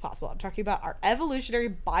offspring as possible. I'm talking about our evolutionary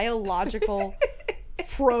biological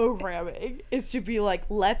programming is to be like,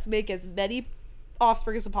 let's make as many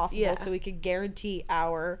offspring as possible so we can guarantee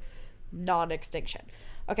our non-extinction.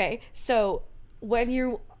 Okay, so when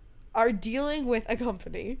you are dealing with a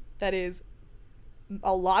company that is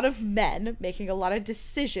a lot of men making a lot of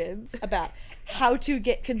decisions about how to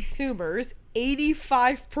get consumers,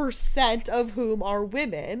 85% of whom are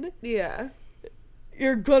women,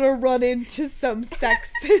 you're gonna run into some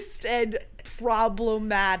sexist and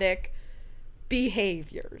problematic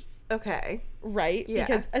behaviors. Okay. Right? Yeah.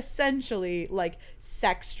 Because essentially, like,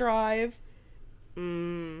 sex drive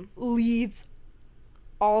leads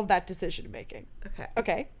all of that decision making.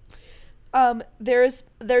 Okay. There's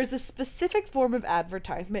a specific form of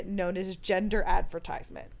advertisement known as gender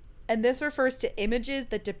advertisement. And this refers to images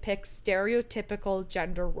that depict stereotypical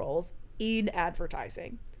gender roles in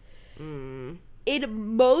advertising. In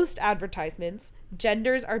most advertisements,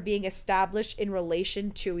 genders are being established in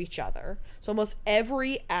relation to each other. So almost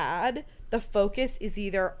every ad, the focus is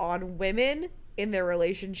either on women in their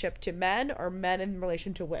relationship to men or men in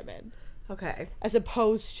relation to women. Okay. As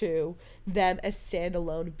opposed to them as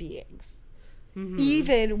standalone beings.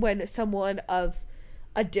 Even when someone of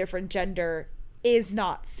a different gender is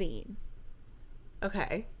not seen.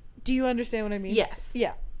 Okay. Do you understand what I mean? Yes.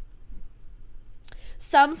 Yeah.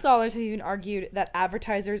 Some scholars have even argued that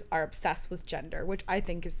advertisers are obsessed with gender, which I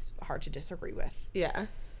think is hard to disagree with. Yeah.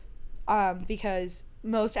 Because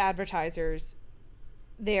most advertisers,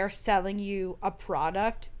 they are selling you a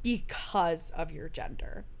product because of your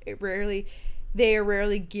gender. They are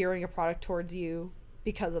rarely gearing a product towards you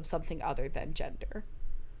because of something other than gender.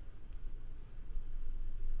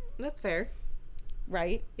 That's fair.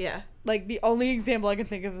 Right? Yeah. Like, the only example I can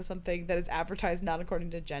think of something that is advertised not according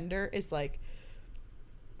to gender is, like,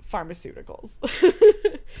 pharmaceuticals.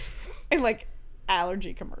 And, like,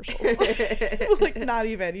 allergy commercials. Like, not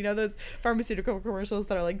even. You know those pharmaceutical commercials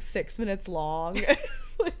that are, like, 6 minutes long?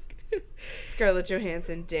 Like, Scarlett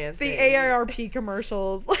Johansson dancing. the AARP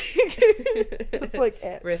commercials. Like, it's like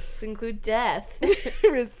it. Risks include death.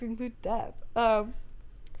 Risks include death.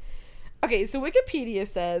 Okay, so Wikipedia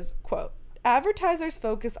says, quote, advertisers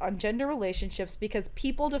focus on gender relationships because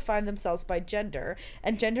people define themselves by gender,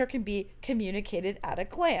 and gender can be communicated at a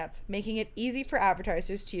glance, making it easy for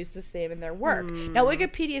advertisers to use the same in their work. Now,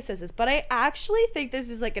 Wikipedia says this, but I actually think this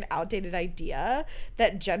is like an outdated idea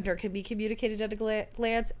that gender can be communicated at a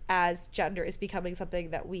glance, as gender is becoming something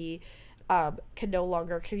that we can no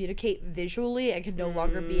longer communicate visually and can no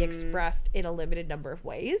longer be expressed in a limited number of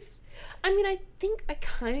ways. I mean, I think I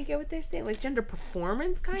kind of get what they're saying. Like, gender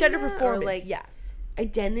performance, kind of? Gender performance, like, yes.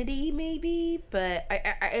 Identity, maybe? But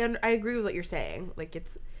I agree with what you're saying. Like,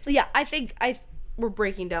 it's... Yeah, I think we're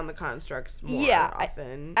breaking down the constructs more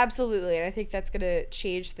often. Absolutely, and I think that's going to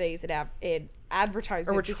change things in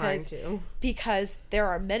advertisement. Or we're trying to. Because there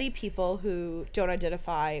are many people who don't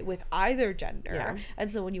identify with either gender. Yeah.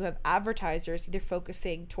 And so when you have advertisers either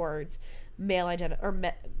focusing towards male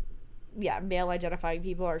identifying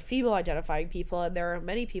people or female identifying people, and there are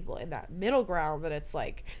many people in that middle ground, that it's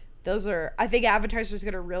like, I think advertisers are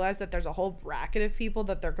going to realize that there's a whole bracket of people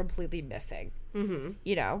that they're completely missing.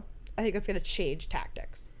 You know? I think that's going to change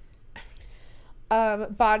tactics.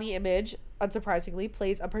 Body image, unsurprisingly,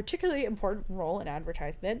 plays a particularly important role in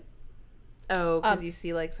advertisement. Oh, because you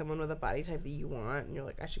see, like, someone with a body type that you want, and you're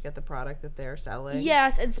like, I should get the product that they're selling.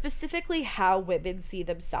 Yes, and specifically how women see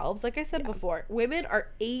themselves. Like I said before, women are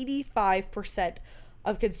 85%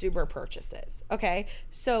 of consumer purchases. Okay?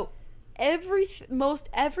 So most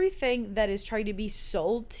everything that is trying to be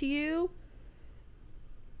sold to you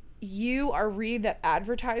you are reading that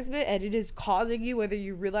advertisement and it is causing you, whether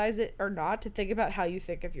you realize it or not, to think about how you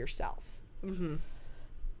think of yourself. Mm-hmm.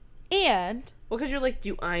 And Well, because you're like,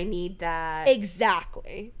 do I need that?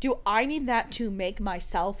 exactly. Do I need that to make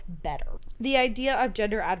myself better? The idea of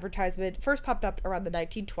gender advertisement first popped up around the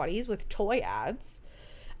 1920s with toy ads.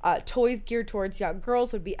 Toys geared towards young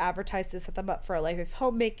girls would be advertised to set them up for a life of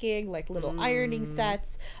homemaking, like little ironing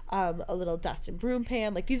sets, a little dust and broom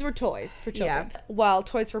pan. Like, these were toys for children. Yeah. While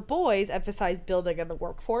toys for boys emphasized building and the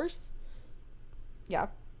workforce. Yeah.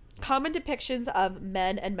 Common depictions of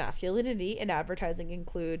men and masculinity in advertising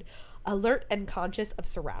include alert and conscious of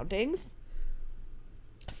surroundings,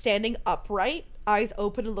 standing upright, eyes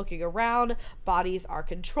open and looking around, bodies are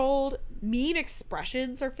controlled, mean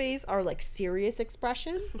expressions or face are like serious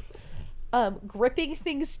expressions, gripping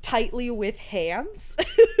things tightly with hands.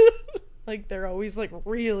 Like, they're always like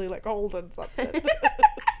really like holding something.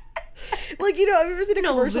 Like, you know, have you ever seen a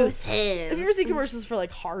commercial? Loose hands. Have you ever seen commercials for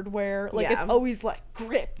like hardware? Like, Yeah. it's always like,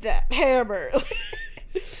 grip that hammer.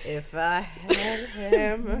 If I had a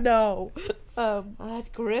hammer, No.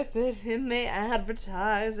 I'd grip it in the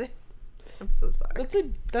advertising. I'm so sorry.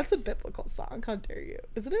 That's a biblical song. How dare you?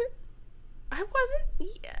 Isn't it? I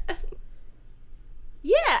wasn't. Yeah.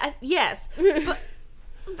 Yeah. Yes.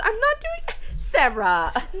 But I'm not doing.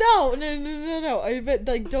 Sarah. No. I meant,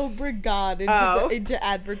 like, don't bring God into, into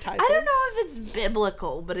advertising. I don't know if it's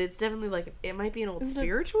biblical, but it's definitely like it might be an old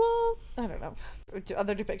spiritual. I don't know.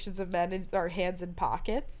 Other depictions of men in our hands in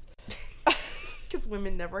pockets. Because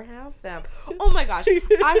women never have them. Oh my gosh. I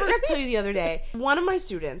forgot to tell you the other day. One of my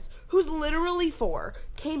students, who's literally 4,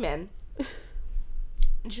 came in.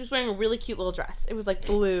 And she was wearing a really cute little dress. It was like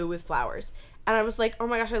blue with flowers. And I was like, oh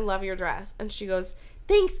my gosh, I love your dress. And she goes,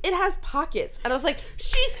 thanks, it has pockets. And I was like,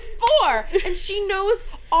 she's 4! And she knows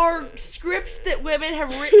our script that women have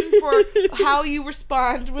written for how you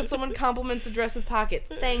respond when someone compliments a dress with pockets.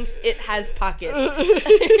 Thanks, it has pockets.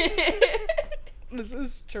 This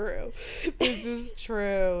is true.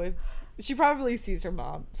 She probably saw her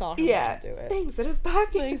mom do it. Thanks, it has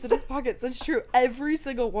pockets. Thanks, it has pockets. It's true. Every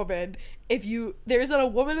single woman, there's not a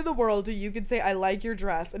woman in the world who you can say, I like your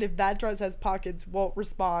dress, and if that dress has pockets, won't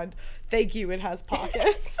respond, thank you, it has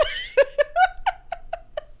pockets.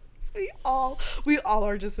 We all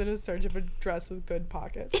are just in a search of a dress with good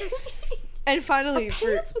pockets. And finally,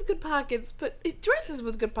 pants with good pockets, but dresses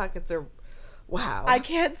with good pockets are, wow. I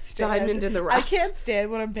can't stand diamond in the rough. I can't stand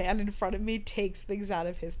when a man in front of me takes things out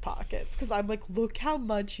of his pockets, because I'm like, look how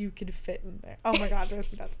much you can fit in there. Oh my god, dress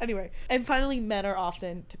me nuts. Anyway, and finally, men are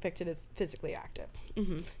often depicted as physically active.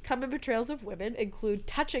 Mm-hmm. Common portrayals of women include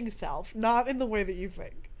touching self, not in the way that you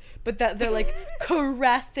think, but that they're like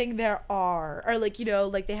caressing their arm, or like, you know,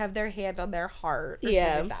 like they have their hand on their heart, or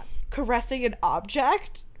something like that. Caressing an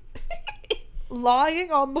object, lying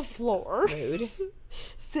on the floor. Rude.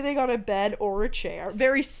 Sitting on a bed or a chair,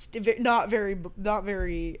 not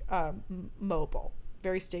very mobile,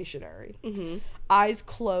 very stationary. Mm-hmm. Eyes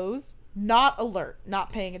closed, not alert,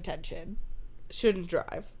 not paying attention. Shouldn't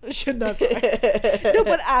drive. Should not drive. No,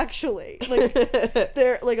 but actually, like,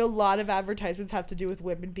 there, like, a lot of advertisements have to do with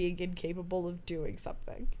women being incapable of doing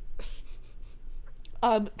something.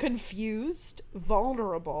 Confused,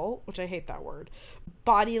 vulnerable, which I hate that word.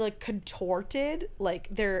 Body, like, contorted, like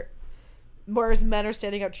whereas men are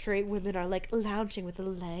standing up straight, women are like lounging with a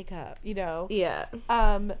leg up, you know? Yeah.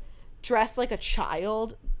 Dressed like a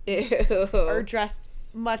child. Ew. Or dressed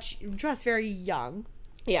very young.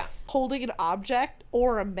 Yeah. Holding an object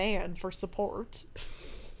or a man for support.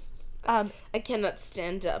 I cannot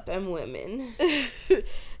stand up. I'm women.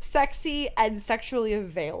 Sexy and sexually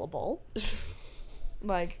available.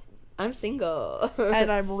 Like, I'm single.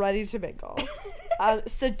 and I'm ready to mingle.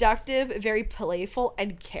 Seductive, very playful,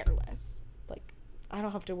 and careless. Like, I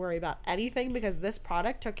don't have to worry about anything because this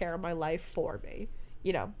product took care of my life for me.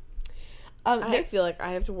 You know? I feel like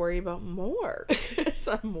I have to worry about more because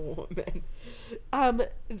I'm a woman.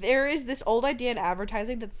 There is this old idea in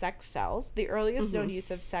advertising that sex sells. The earliest known use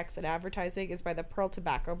of sex in advertising is by the Pearl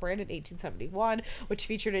Tobacco brand in 1871, which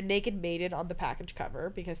featured a naked maiden on the package cover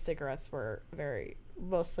because cigarettes were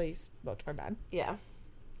mostly smoked by men. Yeah.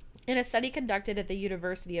 In a study conducted at the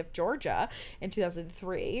University of Georgia in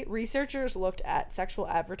 2003, researchers looked at sexual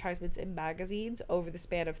advertisements in magazines over the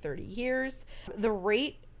span of 30 years. The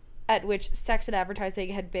rate at which sex and advertising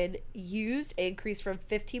had been used increased from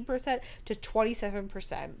 15% to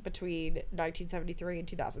 27% between 1973 and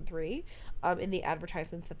 2003 in the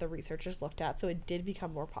advertisements that the researchers looked at. So it did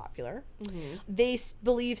become more popular. Mm-hmm. They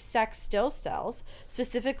believe sex still sells,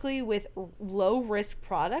 specifically with low-risk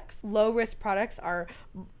products. Low-risk products are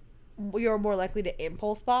you're more likely to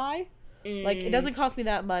impulse buy. Like, it doesn't cost me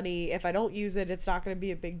that money. If I don't use it, it's not going to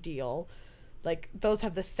be a big deal. Like, those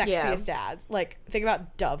have the sexiest ads. Like, think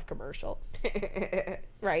about Dove commercials.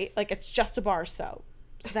 Right? Like, it's just a bar of soap.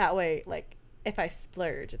 So that way, like, if I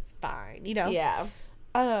splurge, it's fine, you know? Yeah.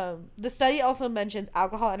 The study also mentions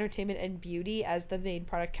alcohol, entertainment, and beauty as the main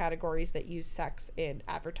product categories that use sex in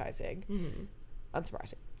advertising.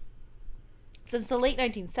 Unsurprising. Since the late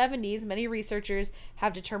 1970s, many researchers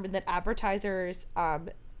have determined that advertisers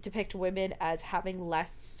depict women as having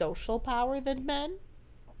less social power than men.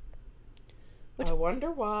 I wonder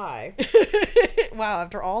why. Wow,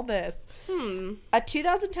 after all this. A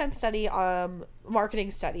 2010 study, marketing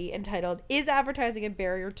study entitled "Is Advertising a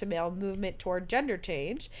Barrier to Male Movement Toward Gender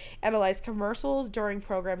Change?" analyzed commercials during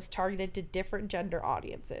programs targeted to different gender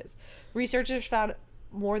audiences. Researchers found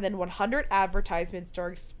more than 100 advertisements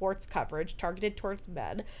during sports coverage targeted towards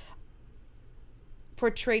men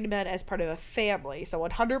portrayed men as part of a family. So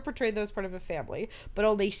 100 portrayed them as part of a family, but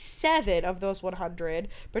only 7 of those 100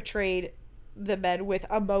 portrayed the men with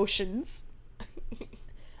emotions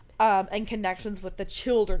and connections with the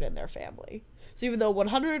children in their family. So even though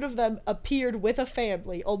 100 of them appeared with a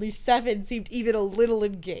family, only 7 seemed even a little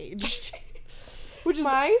engaged. Which is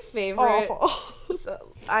my favorite. Awful.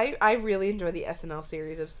 So, I really enjoy the SNL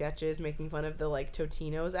series of sketches making fun of the, like,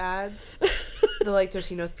 Totino's ads. The, like,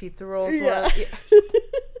 Totino's pizza rolls one. Yeah.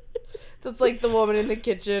 That's, like, the woman in the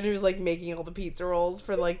kitchen who's, like, making all the pizza rolls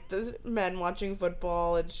for, like, the men watching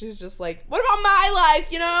football, and she's just like, what about my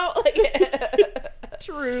life, you know? Like,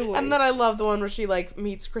 truly. And then I love the one where she, like,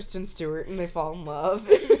 meets Kristen Stewart and they fall in love.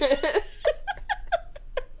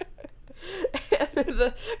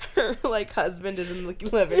 And her, like, husband is in the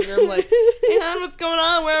living room, like, hey, hon, what's going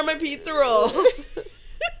on? Where are my pizza rolls?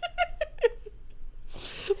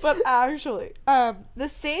 But actually, the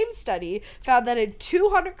same study found that in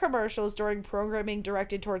 200 commercials during programming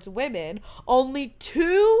directed towards women, only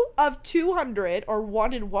 2 of 200, or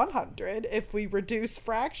 1 in 100, if we reduce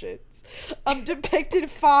fractions, depicted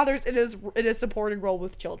fathers in a supporting role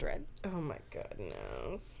with children. Oh my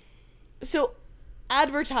goodness. So,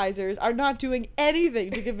 advertisers are not doing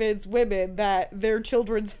anything to convince women that their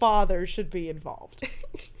children's fathers should be involved.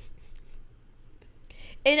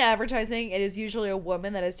 In advertising, it is usually a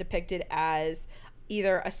woman that is depicted as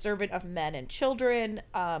either a servant of men and children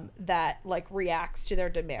that, like, reacts to their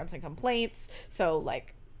demands and complaints. So,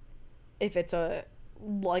 like, if it's a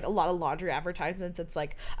lot of laundry advertisements, it's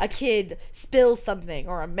like a kid spills something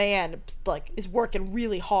or a man, like, is working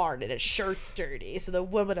really hard and his shirt's dirty, so the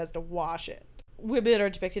woman has to wash it. Women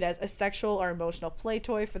are depicted as a sexual or emotional play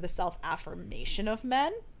toy for the self-affirmation of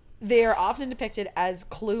men. They are often depicted as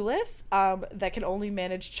clueless, that can only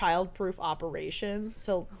manage child-proof operations.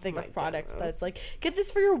 So think of products that's like, get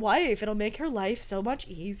this for your wife. It'll make her life so much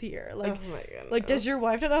easier. Like, oh my goodness. Like, does your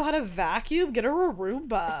wife not know how to vacuum? Get her a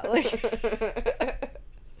Roomba.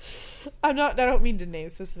 Like, I don't mean to name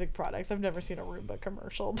specific products. I've never seen a Roomba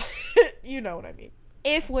commercial, but you know what I mean.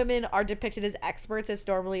 If women are depicted as experts, it's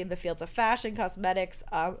normally in the fields of fashion, cosmetics,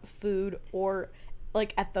 food, or,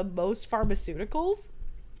 like, at the most pharmaceuticals.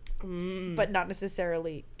 But not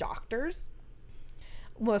necessarily doctors.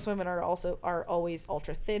 Most women are always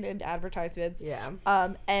ultra thin in advertisements. Yeah.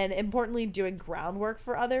 And importantly, doing groundwork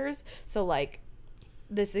for others. So, like,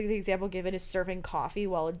 the example given is serving coffee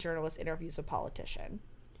while a journalist interviews a politician.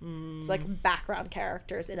 It's like background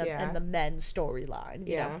characters in the men's storyline.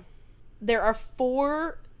 You know? There are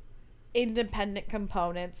 4 independent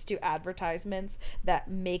components to advertisements that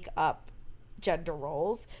make up gender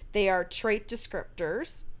roles. They are trait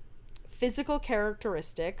descriptors, physical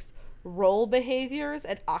characteristics, role behaviors,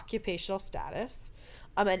 and occupational status.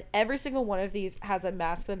 And every single one of these has a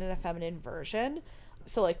masculine and a feminine version.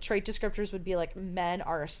 So, like, trait descriptors would be like men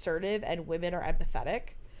are assertive and women are empathetic.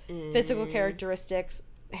 Physical characteristics,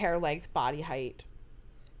 hair length, body height,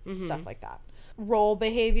 stuff like that. Role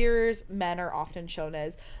behaviors, men are often shown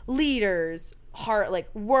as leaders,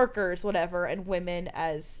 workers, whatever, and women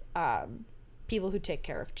as people who take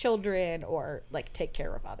care of children or, like, take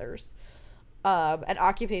care of others. And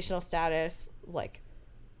occupational status, like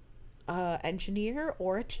engineer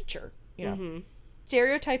or a teacher, you know.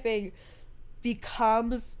 Stereotyping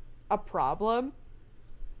becomes a problem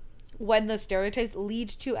when the stereotypes lead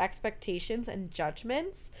to expectations and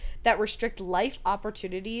judgments that restrict life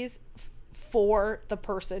opportunities for the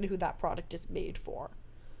person who that product is made for.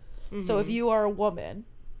 So if you are a woman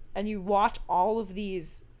and you watch all of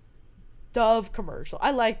these Dove commercial.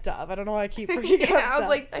 I like Dove. I don't know why I keep bringing up Dove. I was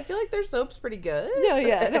like, I feel like their soap's pretty good.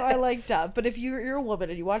 No, I like Dove. But if you're a woman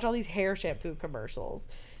and you watch all these hair shampoo commercials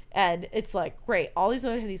And it's like, great, all these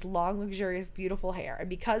women have these long, luxurious, beautiful hair. And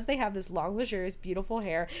because they have this long, luxurious, beautiful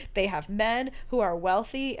hair, they have men who are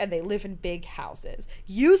wealthy and they live in big houses.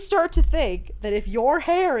 You start to think that if your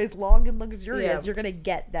hair is long and luxurious, you're going to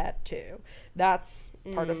get that too. That's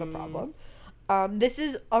part of the problem. This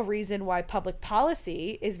is a reason why public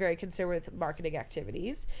policy is very concerned with marketing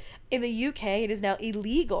activities. In the UK, it is now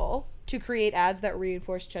illegal to create ads that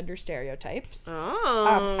reinforce gender stereotypes.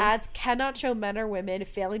 Ads cannot show men or women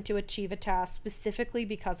failing to achieve a task specifically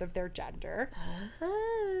because of their gender.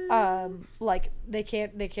 Like they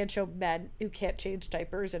can't show men who can't change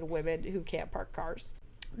diapers and women who can't park cars.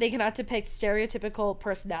 They cannot depict stereotypical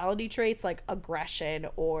personality traits like aggression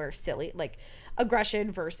or silly, like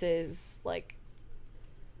aggression versus like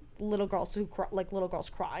little girls who little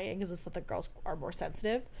girls crying, is this that the girls are more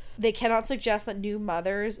sensitive. They cannot suggest that new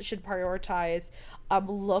mothers should prioritize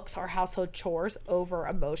looks or household chores over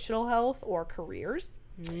emotional health or careers.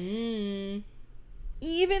 Even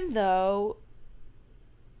though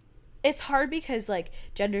it's hard because like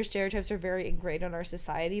gender stereotypes are very ingrained in our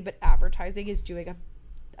society, but advertising is doing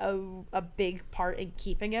a big part in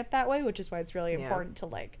keeping it that way, which is why it's really important to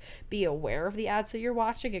like be aware of the ads that you're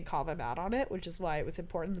watching and call them out on it, which is why it was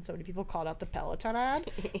important that so many people called out the Peloton ad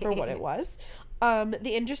for what it was.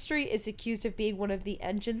 The industry is accused of being one of the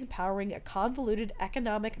engines powering a convoluted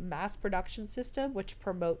economic mass production system which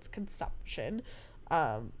promotes consumption.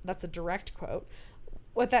 That's a direct quote.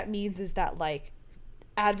 What that means is that like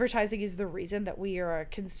advertising is the reason that we are a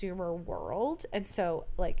consumer world, and so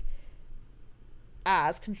like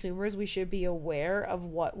as consumers, we should be aware of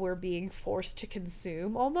what we're being forced to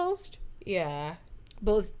consume almost. Yeah.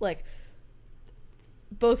 Both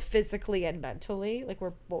physically and mentally. Like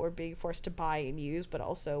what we're being forced to buy and use, but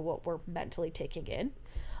also what we're mentally taking in.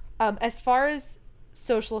 As far as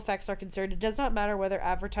social effects are concerned, it does not matter whether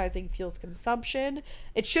advertising fuels consumption.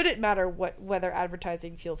 It shouldn't matter whether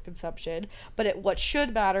advertising fuels consumption, but what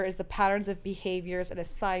should matter is the patterns of behaviors and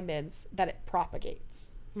assignments that it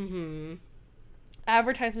propagates.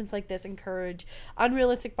 Advertisements like this encourage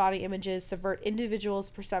unrealistic body images, subvert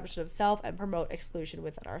individuals' perception of self, and promote exclusion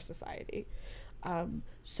within our society.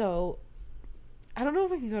 So I don't know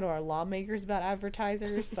if we can go to our lawmakers about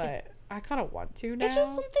advertisers, but I kind of want to now. It's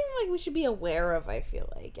just something like we should be aware of, I feel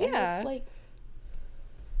like. And it's like,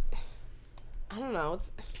 I don't know,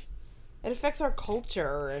 it affects our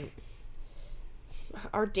culture and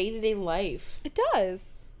our day-to-day life. It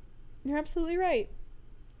does. You're absolutely right.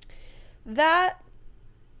 That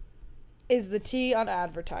is the tea on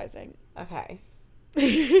advertising. Okay.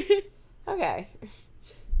 Okay.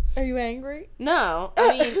 Are you angry? No.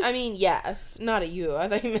 I mean, yes. Not at you. I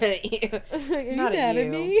thought you meant at you. Not at you.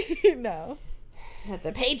 Me? No. At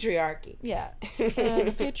the patriarchy. Yeah.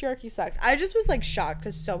 The patriarchy sucks. I just was like shocked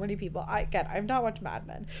because so many people, I've not watched Mad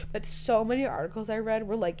Men, but so many articles I read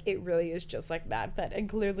were like, it really is just like Mad Men, and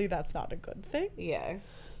clearly that's not a good thing. Yeah.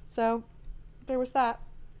 So there was that.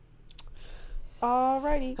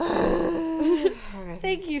 Alrighty.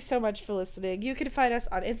 Thank you so much for listening. You can find us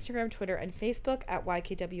on Instagram, Twitter, and Facebook at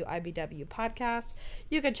YKWIBW Podcast.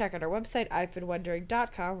 You can check out our website,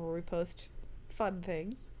 I'veBeenWondering.com, where we post fun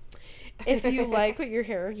things. If you like what you're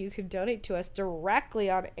hearing, you can donate to us directly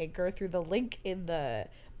on Anchor through the link in the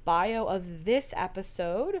bio of this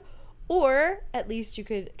episode. Or at least you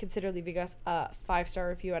could consider leaving us a 5-star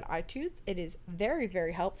review on iTunes. It is very,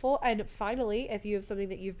 very helpful. And finally, if you have something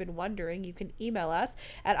that you've been wondering, you can email us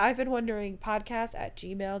at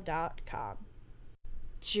I'veBeenWonderingPodcast@gmail.com.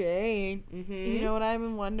 Jane, you know what I've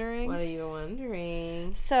been wondering? What are you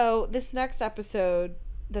wondering? So this next episode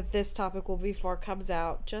that this topic will be for comes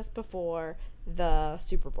out just before the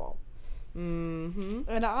Super Bowl. And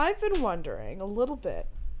I've been wondering a little bit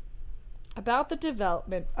about the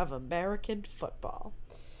development of American football.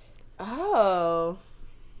 Oh,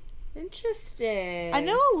 interesting. I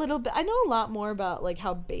know a little bit. I know a lot more about like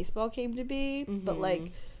how baseball came to be, but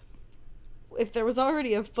like if there was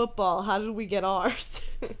already a football, how did we get ours?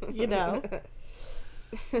 You know?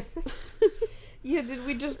 Yeah, did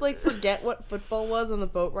we just like forget what football was on the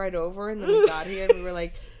boat ride over, and then we got here and we were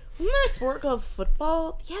like, wasn't there a sport called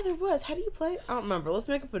football? Yeah, there was. How do you play it? I don't remember. Let's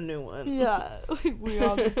make up a new one. Yeah. We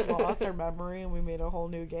all just lost our memory and we made a whole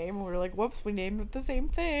new game. And we were like, whoops, we named it the same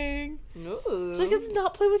thing. Ooh. It's like, it's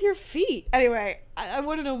not play with your feet. Anyway, I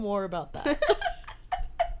want to know more about that.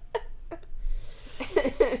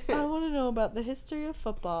 I want to know about the history of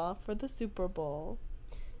football for the Super Bowl.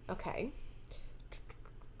 Okay.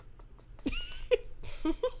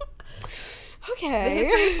 Okay. The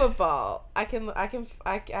history of football. I can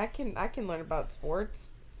learn about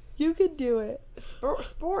sports. You can do it.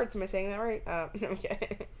 Sports. Am I saying that right? No,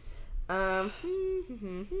 okay.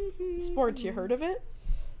 Sports, you heard of it?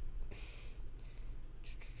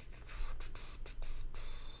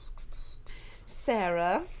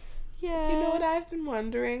 Sarah, Yeah. do you know what I've been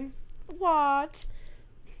wondering? What?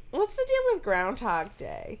 What's the deal with Groundhog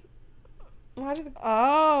Day? Why do the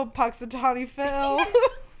Oh, Puxatawny Phil.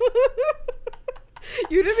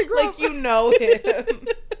 You didn't grow like up. you know him?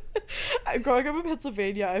 Growing up in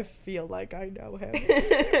Pennsylvania, I feel like I know him,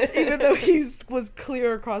 even though he was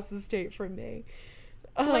clear across the state from me.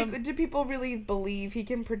 Like, do people really believe he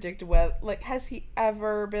can predict weather? Like, has he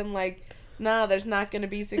ever been like, nah, there's not going to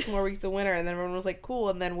be 6 more weeks of winter, and then everyone was like, cool,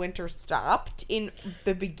 and then winter stopped in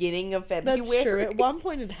the beginning of February? That's true. At one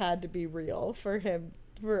point, it had to be real for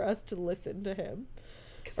us to listen to him.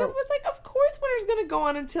 Because I was like, of course winter's going to go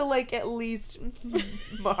on until, like, at least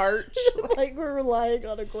March. Like we're relying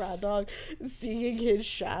on a groundhog seeing his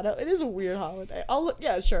shadow. It is a weird holiday. I'll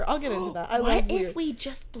get into that. What if we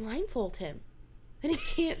just blindfold him? Then he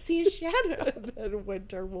can't see his shadow. And then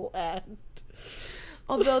winter will end.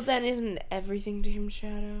 Although then isn't everything to him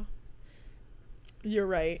shadow? You're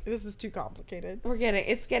right. This is too complicated.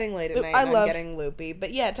 It's getting late at night. I I'm love- getting loopy.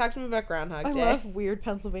 But yeah, talk to me about Groundhog I Day. love weird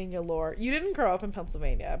Pennsylvania lore. You didn't grow up in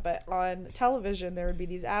Pennsylvania, but on television there would be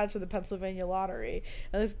these ads for the Pennsylvania lottery,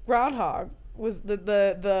 and this groundhog was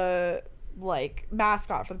the like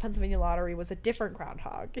mascot for the Pennsylvania lottery was a different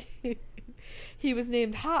groundhog. He was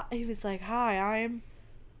named He was like, "Hi, I'm."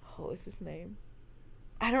 What was his name?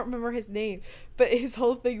 I don't remember his name, but his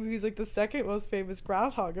whole thing, he was like the second most famous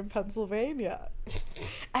groundhog in Pennsylvania.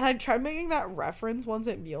 And I tried making that reference once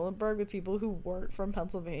at Muhlenberg with people who weren't from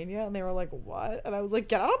Pennsylvania, and they were like, what? And I was like,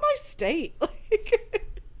 get out of my state.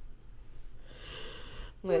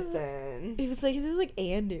 Like, Listen. he was like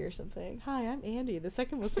Andy or something. Hi, I'm Andy, the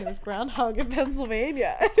second most famous groundhog in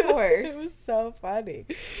Pennsylvania. Of course. It was so funny.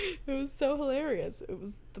 It was so hilarious. It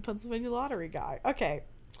was the Pennsylvania lottery guy. Okay.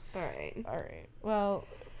 All right. Well,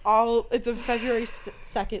 it's a February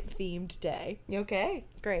 2nd themed day. You okay?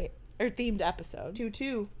 Great. Or themed episode.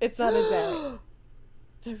 2/2. It's not a day.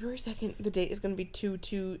 February 2nd. The date is going to be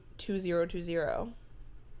 2/2/2020.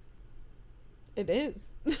 It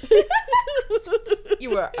is.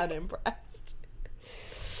 You are unimpressed.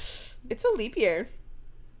 It's a leap year.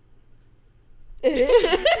 It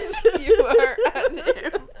is. You are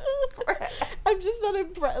unimpressed. I'm just not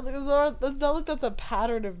impressed. It's not like that's a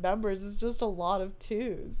pattern of numbers. It's just a lot of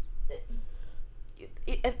twos.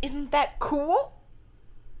 Isn't that cool?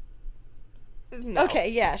 No. Okay,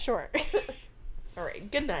 yeah, sure. All right.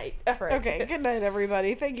 Good night. All right. Okay, good night,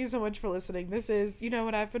 everybody. Thank you so much for listening. This is You Know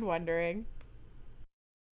What I've Been Wondering.